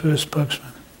revelation through a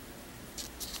spokesman.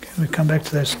 Okay, we come back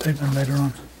to that statement later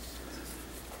on.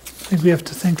 I think we have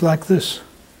to think like this.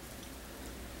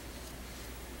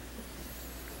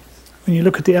 When you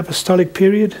look at the apostolic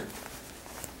period,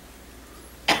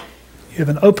 you have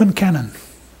an open canon,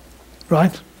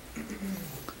 right?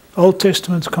 Old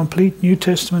Testament's complete, New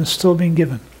Testament's still being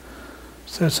given.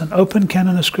 So it's an open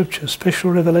canon of Scripture,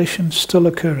 special revelation still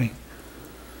occurring.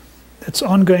 That's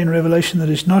ongoing revelation that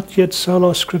is not yet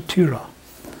sola scriptura.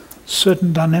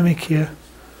 Certain dynamic here.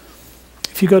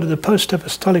 If you go to the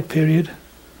post-apostolic period,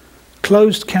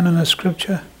 closed canon of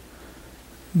Scripture,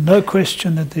 no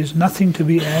question that there's nothing to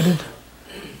be added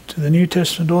to the New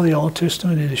Testament or the Old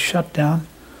Testament. It is shut down.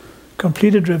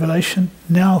 Completed revelation,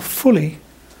 now fully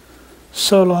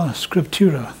sola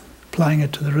scriptura, applying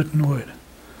it to the written word.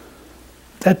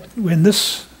 That when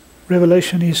this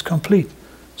revelation is complete,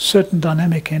 certain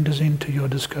dynamic enters into your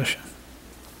discussion,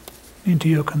 into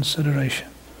your consideration,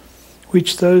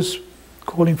 which those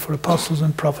calling for apostles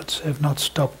and prophets have not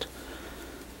stopped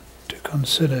to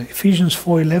consider. Ephesians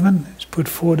 4:11 is put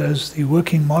forward as the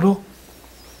working model.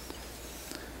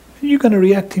 You're going to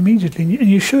react immediately, and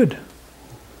you should.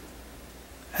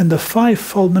 And the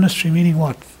fivefold ministry, meaning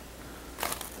what?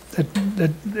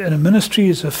 That a ministry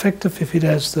is effective if it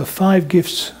has the 5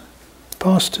 gifts: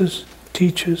 pastors,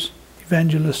 teachers,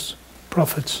 evangelists,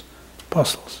 prophets,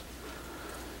 apostles.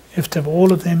 You have to have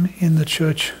all of them in the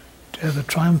church to have a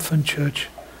triumphant church,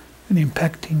 an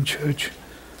impacting church,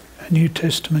 a New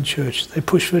Testament church. They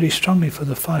push very strongly for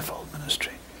the fivefold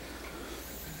ministry.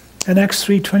 In Acts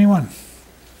 3:21,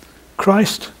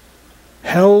 Christ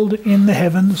held in the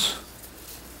heavens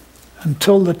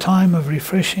until the time of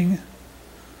refreshing,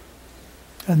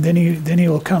 and then he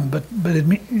will come. But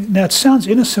now it sounds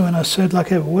innocent when I say it like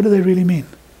that, but what do they really mean?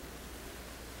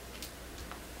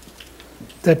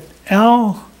 That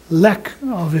our lack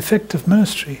of effective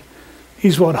ministry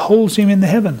is what holds him in the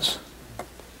heavens.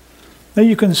 Now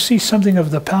you can see something of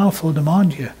the powerful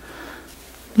demand here.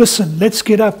 Listen, let's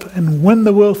get up and win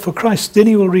the world for Christ. Then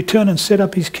he will return and set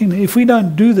up his kingdom. If we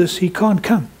don't do this, he can't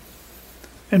come.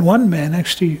 And one man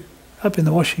actually up in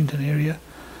the Washington area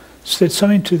said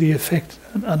something to the effect,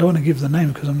 I don't want to give the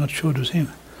name because I'm not sure it was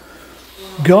him.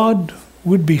 God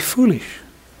would be foolish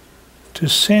to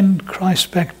send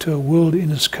Christ back to a world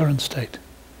in its current state.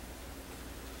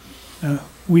 Now,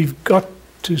 we've got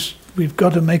We've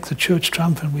got to make the church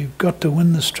triumphant. We've got to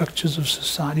win the structures of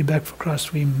society back for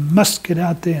Christ. We must get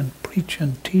out there and preach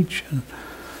and teach and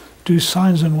do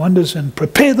signs and wonders and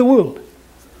prepare the world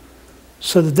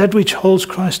so that that which holds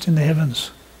Christ in the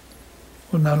heavens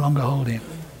will no longer hold him.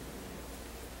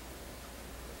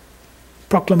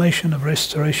 Proclamation of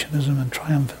restorationism and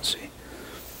triumphancy.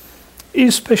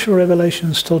 Is special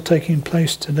revelation still taking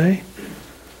place today?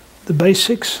 The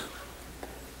basics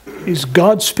is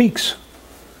God speaks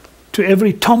to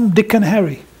every Tom, Dick and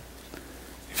Harry.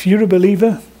 If you're a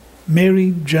believer,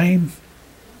 Mary, Jane,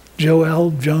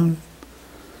 Joel, Joan,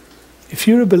 if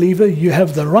you're a believer, you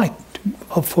have the right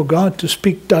for God to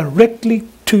speak directly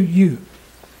to you.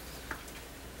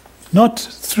 Not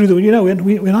through the,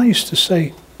 when I used to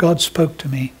say, God spoke to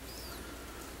me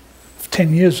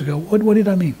 10 years ago, what did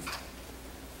I mean?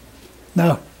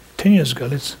 No, 10 years ago,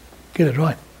 let's get it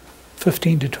right.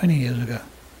 15 to 20 years ago.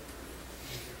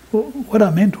 Well, what I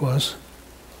meant was,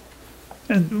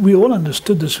 and we all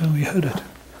understood this when we heard it,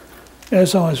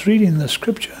 as I was reading the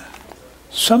scripture,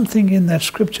 something in that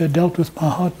scripture dealt with my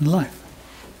heart and life.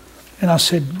 And I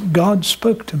said, God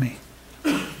spoke to me.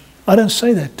 I don't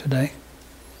say that today.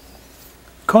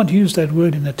 Can't use that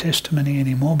word in a testimony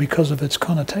anymore because of its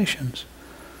connotations.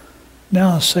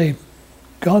 Now I say,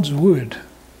 God's word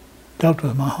dealt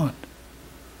with my heart.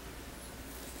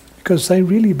 Because they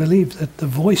really believe that the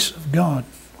voice of God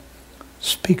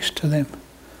speaks to them.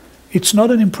 It's not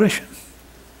an impression.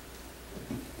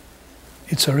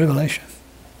 It's a revelation.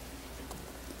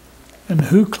 And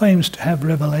who claims to have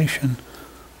revelation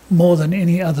more than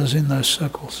any others in those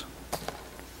circles?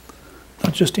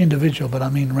 Not just individual, but I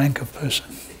mean rank of person.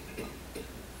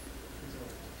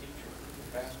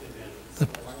 The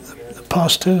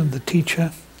pastor, the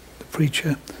teacher, the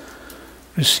preacher,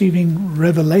 receiving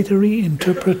revelatory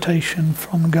interpretation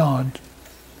from God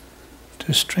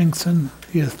to strengthen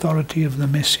the authority of the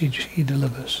message he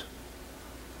delivers.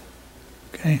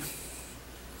 Okay?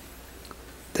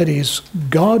 That is,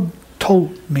 God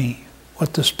told me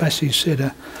what this passage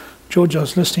said. George, I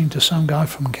was listening to some guy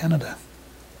from Canada.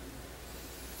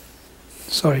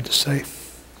 Sorry to say.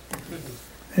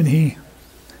 And he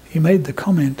made the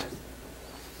comment,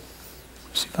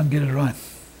 see if I can get it right.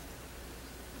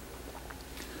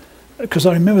 Because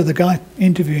I remember the guy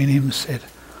interviewing him said,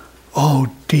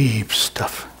 oh, deep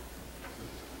stuff.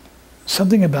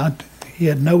 Something about he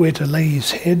had nowhere to lay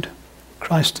his head.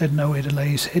 Christ had nowhere to lay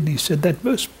his head. And he said, that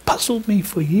verse puzzled me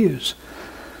for years.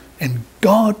 And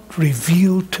God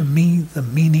revealed to me the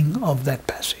meaning of that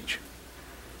passage.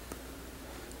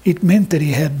 It meant that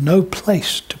he had no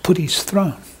place to put his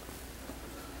throne,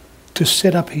 to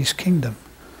set up his kingdom.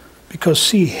 Because,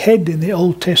 see, head in the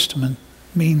Old Testament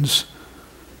means,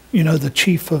 the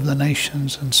chief of the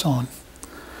nations and so on.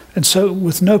 And so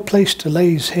with no place to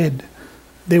lay his head,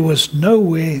 there was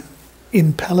nowhere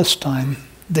in Palestine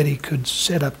that he could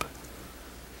set up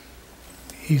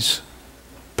his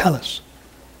palace.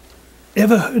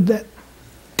 Ever heard that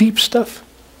deep stuff?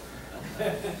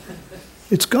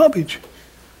 It's garbage.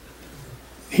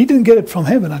 He didn't get it from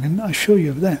heaven, I can assure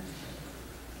you of that.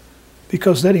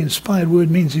 Because that inspired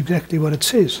word means exactly what it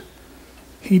says.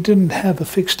 He didn't have a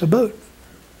fixed abode.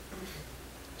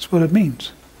 That's what it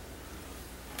means.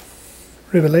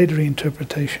 Revelatory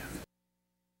interpretation.